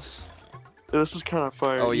hot house? This is kind of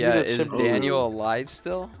fire. Oh You yeah, gotta is tip- Daniel alive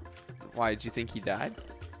still? Why? Did you think he died?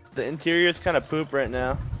 The interior's kind of poop right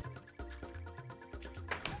now.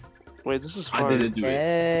 Wait, this is I fire. didn't do it.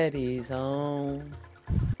 Daddy's home.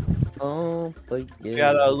 Home for you. We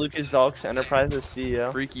got Lucas Zalks, Enterprises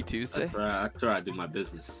CEO. Freaky Tuesday. That's where I do my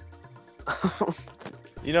business.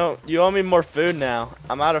 You know, you owe me more food now.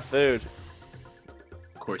 I'm out of food.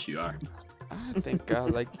 Of course you are. I think I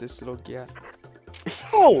like this little cat.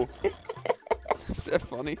 Oh! Is that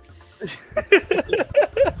funny?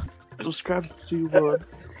 Subscribe to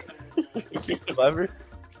C1. Clever.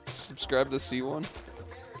 Subscribe to C1.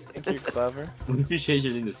 Think you're clever. What if you change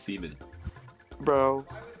your name to Seaman? Bro,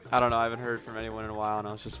 I don't know. I haven't heard from anyone in a while, and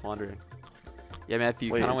I was just wondering. Yeah, Matthew,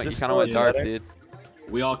 you Wait, kind is of went. this You kind of went still dark, better? dude.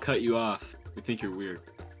 We all cut you off. We think you're weird.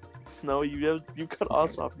 No, you cut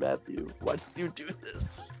us off, Matthew. Why did you do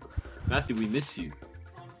this? Matthew, we miss you.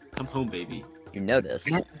 Come home, baby. You know this.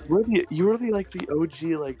 You were the like the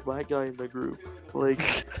OG like black guy in the group. Like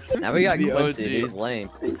Now we got The Quincy. OG. He's lame.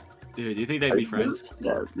 Dude, do you think they'd be friends?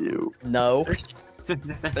 Matthew. No.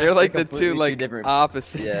 They're like the completely two two like different-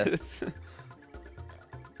 opposites.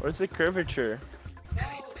 Where's the curvature?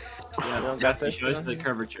 Yeah, You don't got Matthew, this show us one? the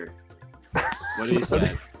curvature. What did he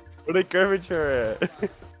say? Where the curvature at?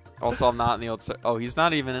 Also, I'm not in the old. Oh, he's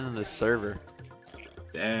not even in the server.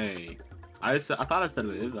 Dang. I thought I said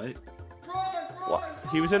it, right? What?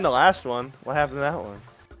 He was in the last one. What happened to that one?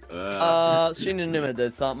 Sheena Numa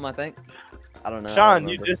did something, I think. I don't know. I Sean, don't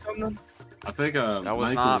you remember. did something? I think That was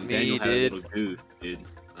Michael not and me, Daniel had a dude. little goof, dude.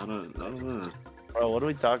 I don't know. Bro, what are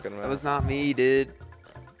we talking about? That was not me, dude.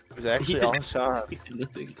 It was actually all Sean.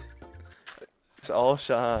 Nothing. It's all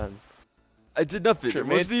Sean. I did nothing. Sure, It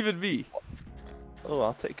wasn't even me. Oh,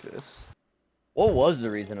 I'll take this. What was the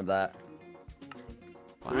reason of that?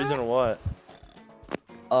 The reason of what?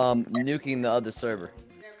 Nuking the other server.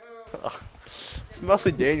 It's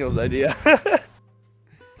mostly Daniel's idea.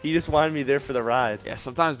 He just wanted me there for the ride. Yeah,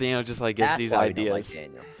 sometimes Daniel just like gets That's these why we don't like ideas.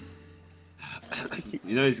 Daniel.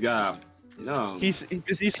 You know he's got. You know. He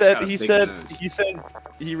got a big nose.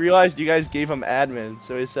 he realized you guys gave him admin,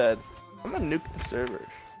 so he said, "I'm gonna nuke the server."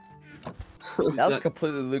 That was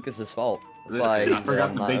completely Lucas's fault. That's Listen, why I he's,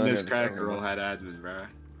 forgot the not big owner nose of the cracker server. roll had admin, bro.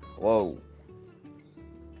 Whoa.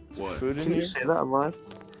 What? Food in Can you here? say that on live?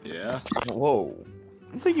 Yeah. Whoa.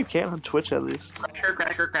 I don't think you can on Twitch at least.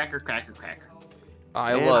 Cracker.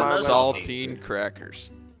 I And love I'm- saltine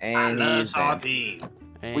crackers. And he's banned. saltine.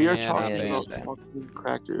 We are And talking I'm about banned. saltine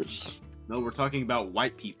crackers. No, we're talking about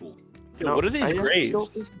white people. Yo, what are these I actually grades?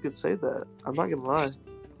 don't think you could say that. I'm not gonna lie.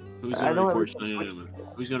 Who's I gonna know report it Shania is- Newman?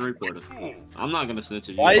 Who's gonna report it? I'm not gonna snitch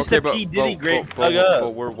at you. Why is Okay, the P. Diddy grade but dug up?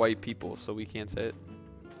 but we're white people, so we can't say it.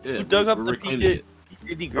 Yeah, Who dug up we're the reclaiming P. it.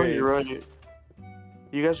 Diddy Oh, grade? you're right.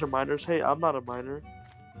 You guys are minors. Hey, I'm not a minor.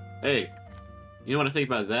 Hey, you know what I think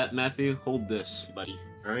about that, Matthew? Hold this, buddy.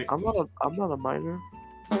 All right. I'm not a minor.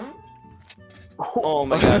 Oh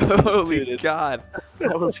my god. Holy Dude, God.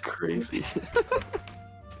 That was crazy.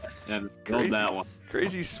 Yeah, hold Crazy. that one.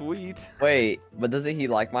 Crazy sweet. Wait, but doesn't he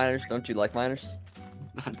like minors? Don't you like minors?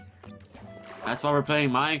 That's why we're playing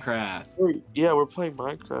Minecraft. Wait, yeah, we're playing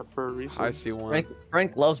Minecraft for a reason. I see one.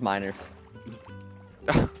 Frank loves minors.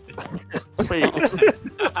 Wait,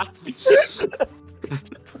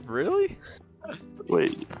 Really?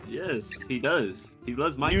 wait. Yes, he does. He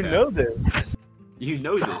loves Minecraft. You know this. You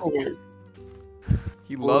know this.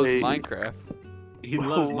 He loves Wait. Minecraft. He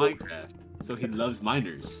loves Minecraft, so he loves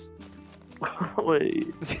miners.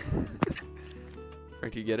 Wait.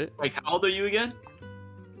 Frank, you get it? Like, how old are you again?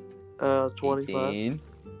 25. 18.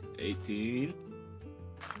 18.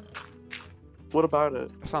 What about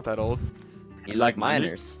it? That's not that old. You like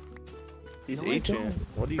minors? He's No, I 18. don't.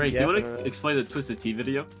 What are you Frank, do you want yapping to about? explain the Twisted Tea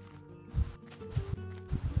video?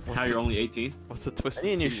 What's How the, you're only 18? what's the twist? I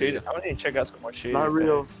need a new shader. I need to check out some more shaders. Not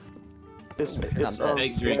real. It's dead.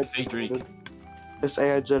 Fake drink, AI fake drink. generated. It's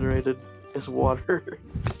AI generated. It's water.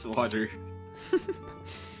 It's water.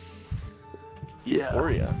 Yeah.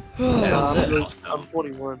 Euphoria. I'm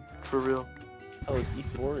 21 for real. Oh, it's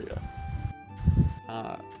Euphoria.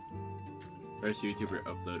 First YouTuber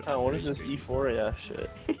upload. Oh, what is this Fake Euphoria shit?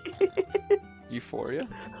 Euphoria?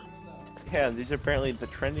 Yeah, these are apparently the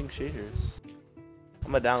trending shaders.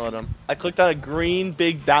 I'm gonna download them. I clicked on a green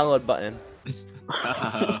big download button.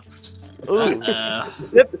 drink. Ooh,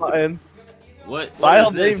 zip button. What File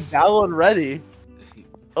is name this? download ready.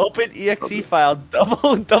 Open exe file.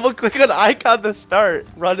 Double click on the icon to start.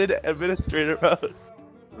 Run in administrator mode.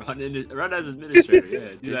 Run as administrator. Yeah.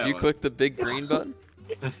 Do Did that you one. click the big green button?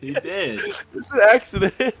 You did. It's an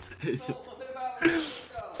accident.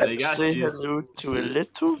 They got Say you. hello to a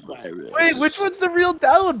little virus. Wait, which one's the real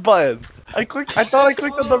download button? I thought I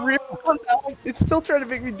clicked on the real one. Now it's still trying to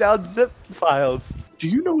make me down zip files. Do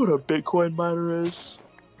you know what a Bitcoin miner is?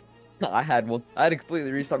 I had one. I had to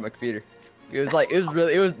completely restart my computer. The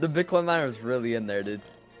Bitcoin miner was really in there, dude.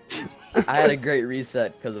 I had a great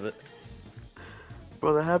reset because of it.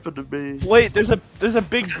 Well, that happened to me. Wait, there's a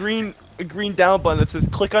big green down button that says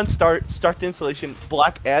click on start the installation,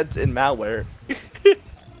 block ads and malware.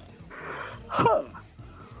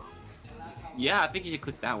 Yeah, I think you should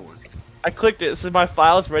click that one. I clicked it. It says my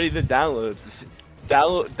file's ready to download.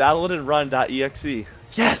 Download and run.exe. Yes.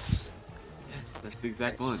 Yes, that's the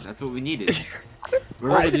exact one. That's what we needed.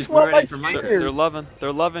 We're I ready, just we're want ready my for shaders. Minecraft. They're loving.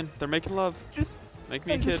 They're loving. They're making love. Just Make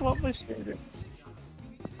me I a just kid. want my shaders.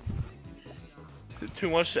 Is it too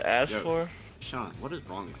much to ask Yo. for? Sean, what is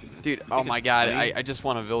wrong with you, man? Dude, You oh think my it's god, funny I just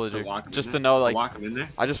want a villager. lock 'em in Just to there? know, To like, lock 'em in there?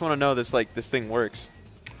 I just want to know this thing works.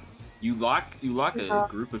 You lock a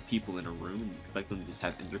group of people in a room and expect them to just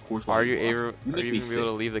have intercourse. while Are you watch? able? You Are make you me even be able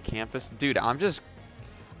to sick. leave the campus, dude?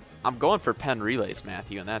 I'm going for pen relays,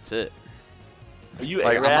 Matthew, and that's it. Are you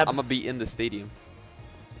Like, Arab? I'm gonna be in the stadium.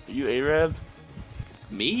 Are you Arab?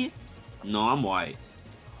 Me? No, I'm white.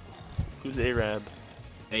 Who's Arab?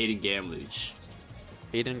 Aiden Gamluch.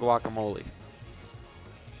 Aiden guacamole.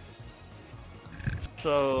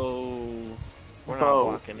 So we're not Bro.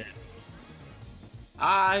 walking it.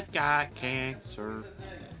 I've got cancer.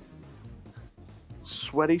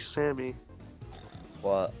 Sweaty Sammy.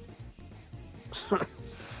 What?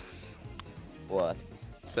 What?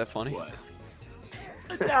 Is that funny? What?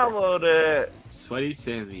 Download it. Sweaty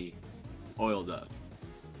Sammy. Oiled up.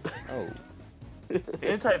 Oh.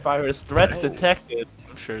 Antivirus threats detected.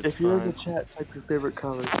 I'm sure it's If you're in the fine. chat, type your favorite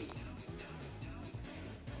color.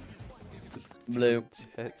 Blue.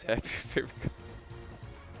 Tap your favorite color.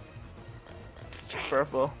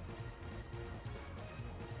 Purple.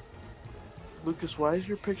 Lucas, why is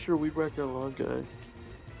your picture Weed Whacker Long Guy?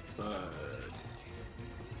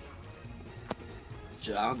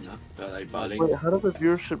 Jana. Like budding. Wait, how did the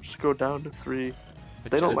viewerships go down to 3?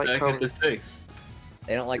 They don't It's like back at color. the 6.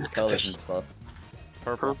 They don't like colors and stuff.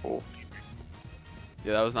 Purple.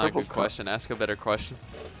 Yeah, that was not a Purple's good question. Ask a better question.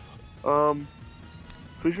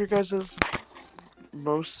 Who's your guys'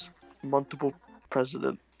 most multiple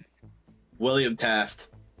president? William Taft.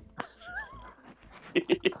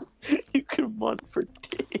 You can munt for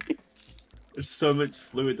days. There's so much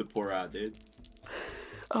fluid to pour out, dude.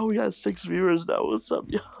 Oh, we got 6 viewers now. What's up,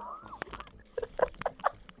 yo?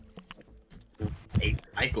 Hey,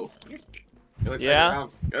 Michael. Go inside Yeah? your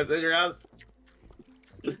house. Go inside your house.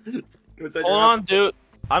 Go inside Hold your on, house. dude.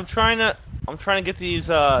 I'm trying to get these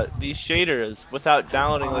shaders without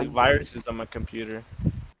downloading like viruses on my computer.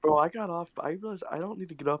 Bro, I got off, but I realized I don't need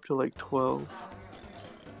to get off till like 12.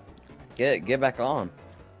 Get back on.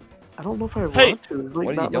 I don't know if I Hey! want to. There's, like,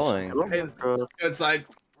 What are you not much doing? going on, bro. Go inside.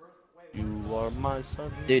 You are my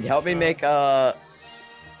son. Dude, help me make what's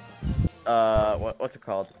it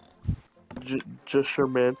called? Just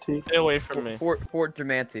Shermanti. Stay away from me. Fort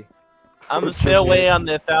Germanti. I'm gonna stay away on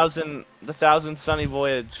the thousand sunny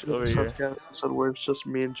voyage over So here. it's got an episode where it's just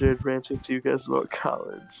me and Jade ranting to you guys about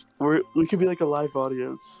college. We could be like a live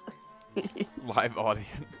audience. Live audience.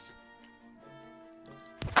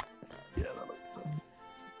 Yeah,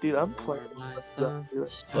 dude, I'm playing.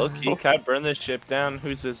 Low key, can I burn this ship down?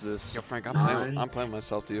 Whose is this? Yo, Frank, I'm playing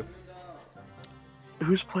myself too.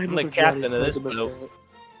 Who's playing I'm with the the Johnny captain of this in the boat.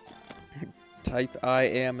 chat? Type I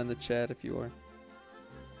am in the chat if you are.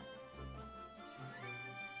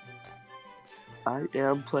 I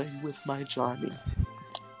am playing with my Johnny.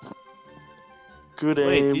 Good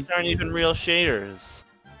Wait, aim. these aren't even real shaders.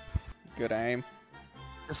 Good aim.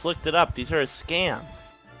 Just looked it up. These are a scam.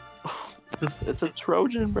 It's a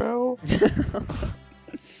Trojan, bro. It's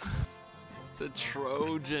a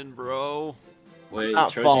Trojan, bro. Wait, I'm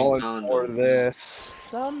not Trojan falling condom. for this.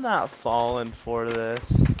 I'm not falling for this.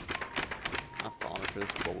 I'm falling for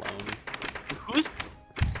this baloney. Who's?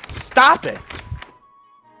 Stop it!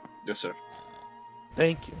 Yes, sir.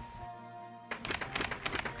 Thank you.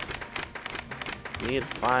 Need to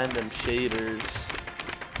find them shaders.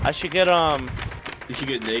 I should get You should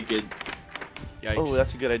get naked. Yikes. Oh,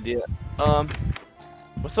 that's a good idea.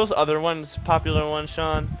 What's those other ones? Popular ones,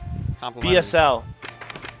 Sean? Complimentary. BSL.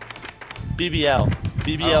 BBL.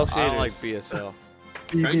 BBL shaders. I don't like BSL.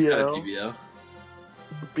 Frank's got a BBL.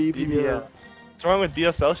 BBL. BBL. What's wrong with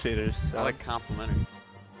BSL shaders? I like complimentary.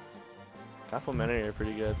 Complimentary are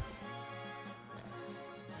pretty good.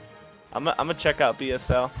 I'm gonna check out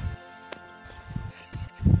BSL.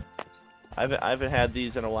 I haven't had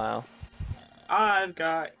these in a while. I've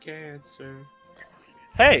got cancer.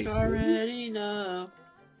 Hey, Already know.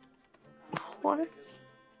 What?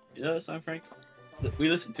 You know that song, Frank? We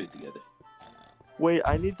listened to it together. Wait,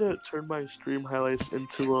 I need to turn my stream highlights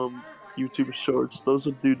into YouTube Shorts. Those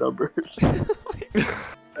would do numbers.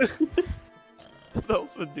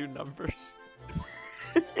 Those would do numbers.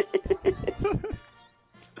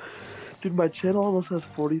 Dude, my channel almost has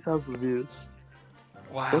 40,000 views.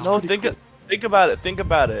 Wow. That's no, pretty cool. think about it. Think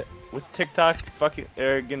about it. With TikTok, fucking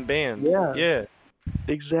arrogant banned. Yeah. Yeah.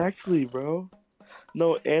 Exactly, bro.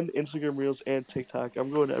 No, and Instagram Reels and TikTok.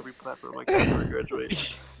 I'm going to every platform like after I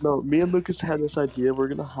graduate. No, me and Lucas had this idea. We're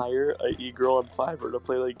gonna hire a e-girl on Fiverr to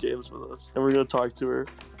play like games with us, and we're gonna talk to her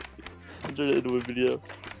and turn it into a video.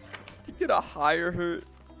 You gotta hire her.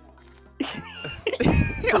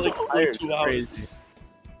 For like Hired 2 hours. crazy.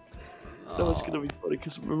 No, it's gonna be funny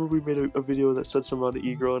because remember we made a video that said something on the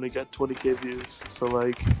e-girl and it got 20k views. So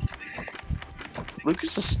like,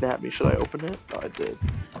 Lucas just snapped me. Should I open it? Oh, I did.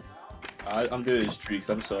 I'm doing streaks.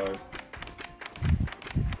 I'm sorry.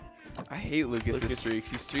 I hate Lucas's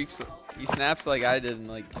streaks. He snaps like I did in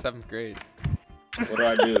like 7th grade. What do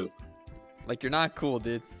I do? Like, you're not cool,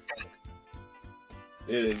 dude.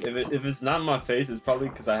 Dude, if it's not in my face, it's probably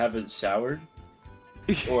because I haven't showered,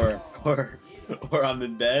 or I'm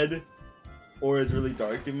in bed, or it's really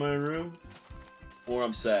dark in my room, or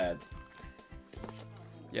I'm sad.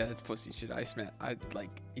 Yeah, that's pussy shit. I like,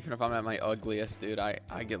 even if I'm at my ugliest, dude, I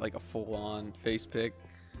get like a full-on face pic.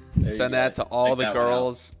 Send that to all the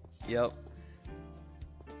girls. Yep.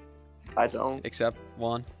 I don't. Except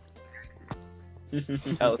one.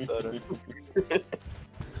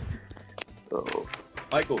 Oh.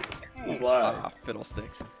 Michael, he's live. Ah,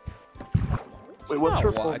 fiddlesticks. Wait, what's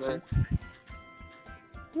her phone watching.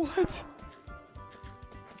 What?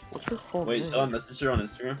 What's her phone Wait, name? shall I message her on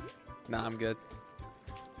Instagram? Nah, I'm good.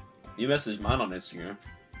 You messaged mine on Instagram.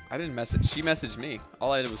 I didn't message. She messaged me.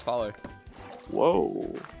 All I did was follow her.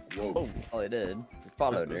 Whoa. Whoa. All I did.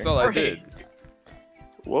 Followed her. That's all I did.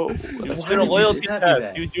 Whoa. He was Why doing a did you loyalty snap me test.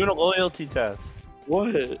 that? He was doing a loyalty test.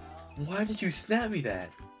 What? Why did you snap me that?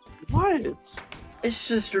 What? It's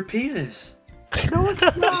just your penis. No, it's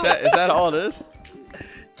not. Is that all it is?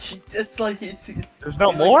 It's like There's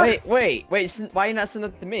no more? Wait. Why you not send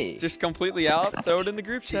it to me? Just completely out. Throw it in the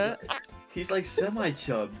group chat. He's like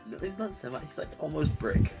semi-chub. No, he's not semi. He's like almost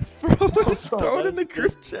brick. Throw it in the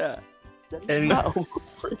group chat. And No.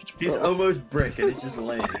 he's almost brick, and it's just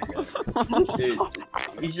laying. Dude,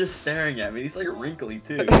 he's just staring at me. He's like wrinkly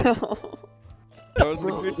too. Throw it in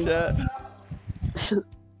the group chat.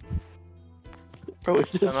 Bro,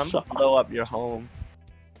 it And just I'm sucks. gonna blow up your home.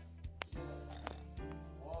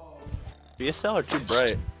 BSL are too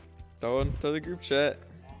bright. Throw it into the group chat.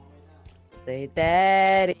 Say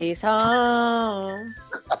daddy's home.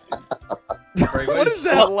 Frank, What is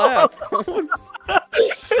that laugh?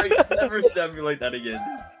 Frank, never stab me like that again.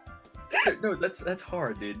 No, that's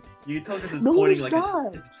hard, dude. You can tell this is No, pointing it's like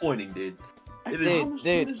not. it's pointing, dude. It is.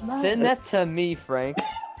 Dude, send that to me, Frank.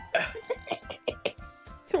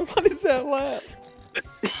 What is that laugh?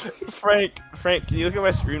 Frank, can you look at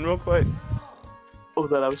my screen real quick? Oh,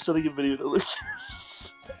 that I was sending a video to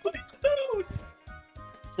Lucas.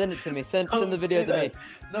 Send it to me. Send the video to me.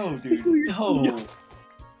 No, dude. No.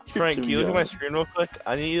 Frank, can you look at my screen real quick?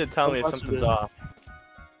 I need you to tell me if watching something's it. off.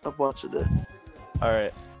 I'm watching it.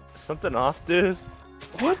 Alright. Something off, dude?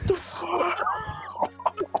 What the fuck?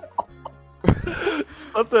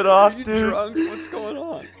 Something off, Are you dude. drunk? What's going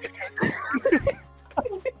on?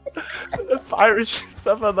 Virus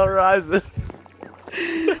stuff on the horizon.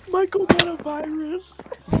 Michael got a virus.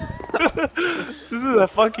 This is a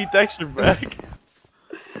funky texture pack.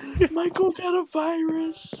 Michael got a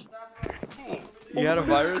virus. You had a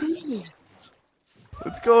virus?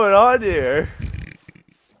 What's going on here?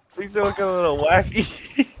 Things are looking a little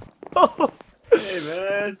wacky. Oh, Hey,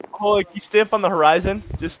 man. look, you stay up on the horizon.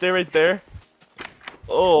 Just stay right there.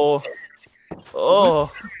 Oh. Oh.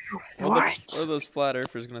 What are those flat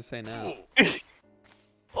earthers gonna say now?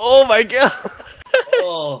 Oh my god.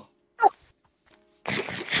 Oh.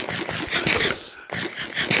 Let's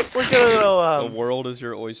look at a little, The world is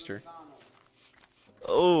your oyster.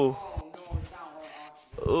 Oh.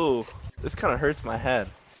 Oh. This kind of hurts my head.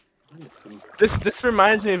 This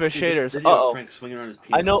reminds me of a shaders. Video of Uh-oh. Frank swinging on his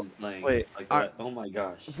penis. I know- and laying wait. Like that. Oh my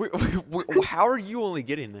gosh. How are you only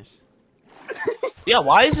getting this? Yeah,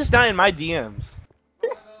 why is this not in my DMs?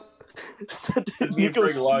 Send it. Me and Nico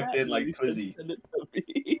Frank locked snapped in like me, said Twizzy. Send it to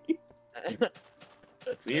me.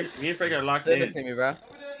 Me and Frank are locked Send in. it to me, bro.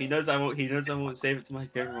 He knows I won't. He knows I won't save it to my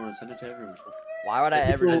camera. I want to send it to everyone. Why would I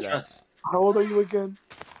ever do that? Trust. How old are you again?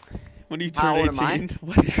 When you How turn old am I? 18?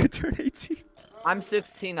 When do you turn 18? I'm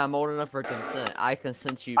 16. I'm old enough for consent. I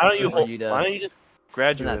consent you. Why don't you for you to. why don't you just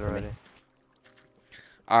graduate Send that to me. already?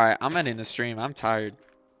 Alright, I'm ending the stream. I'm tired.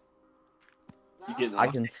 You getting I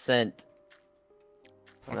off? consent.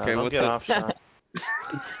 Okay, don't what's get it? off, Sean.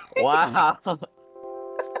 Wow.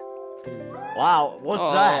 Wow. What's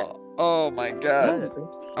that? Oh my god.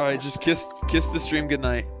 Alright, just kiss the stream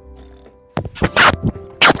goodnight.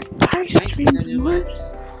 Hi, stream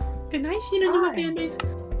viewers. Good night, Sheena, fan base.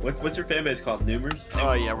 What's your fan base called? Noomers?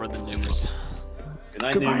 Oh yeah, we're the noomers. Good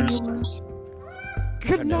night, Goodbye, Noomers. viewers.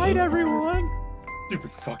 Good night, everyone.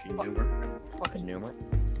 Stupid fucking Noomer. Fucking Newman.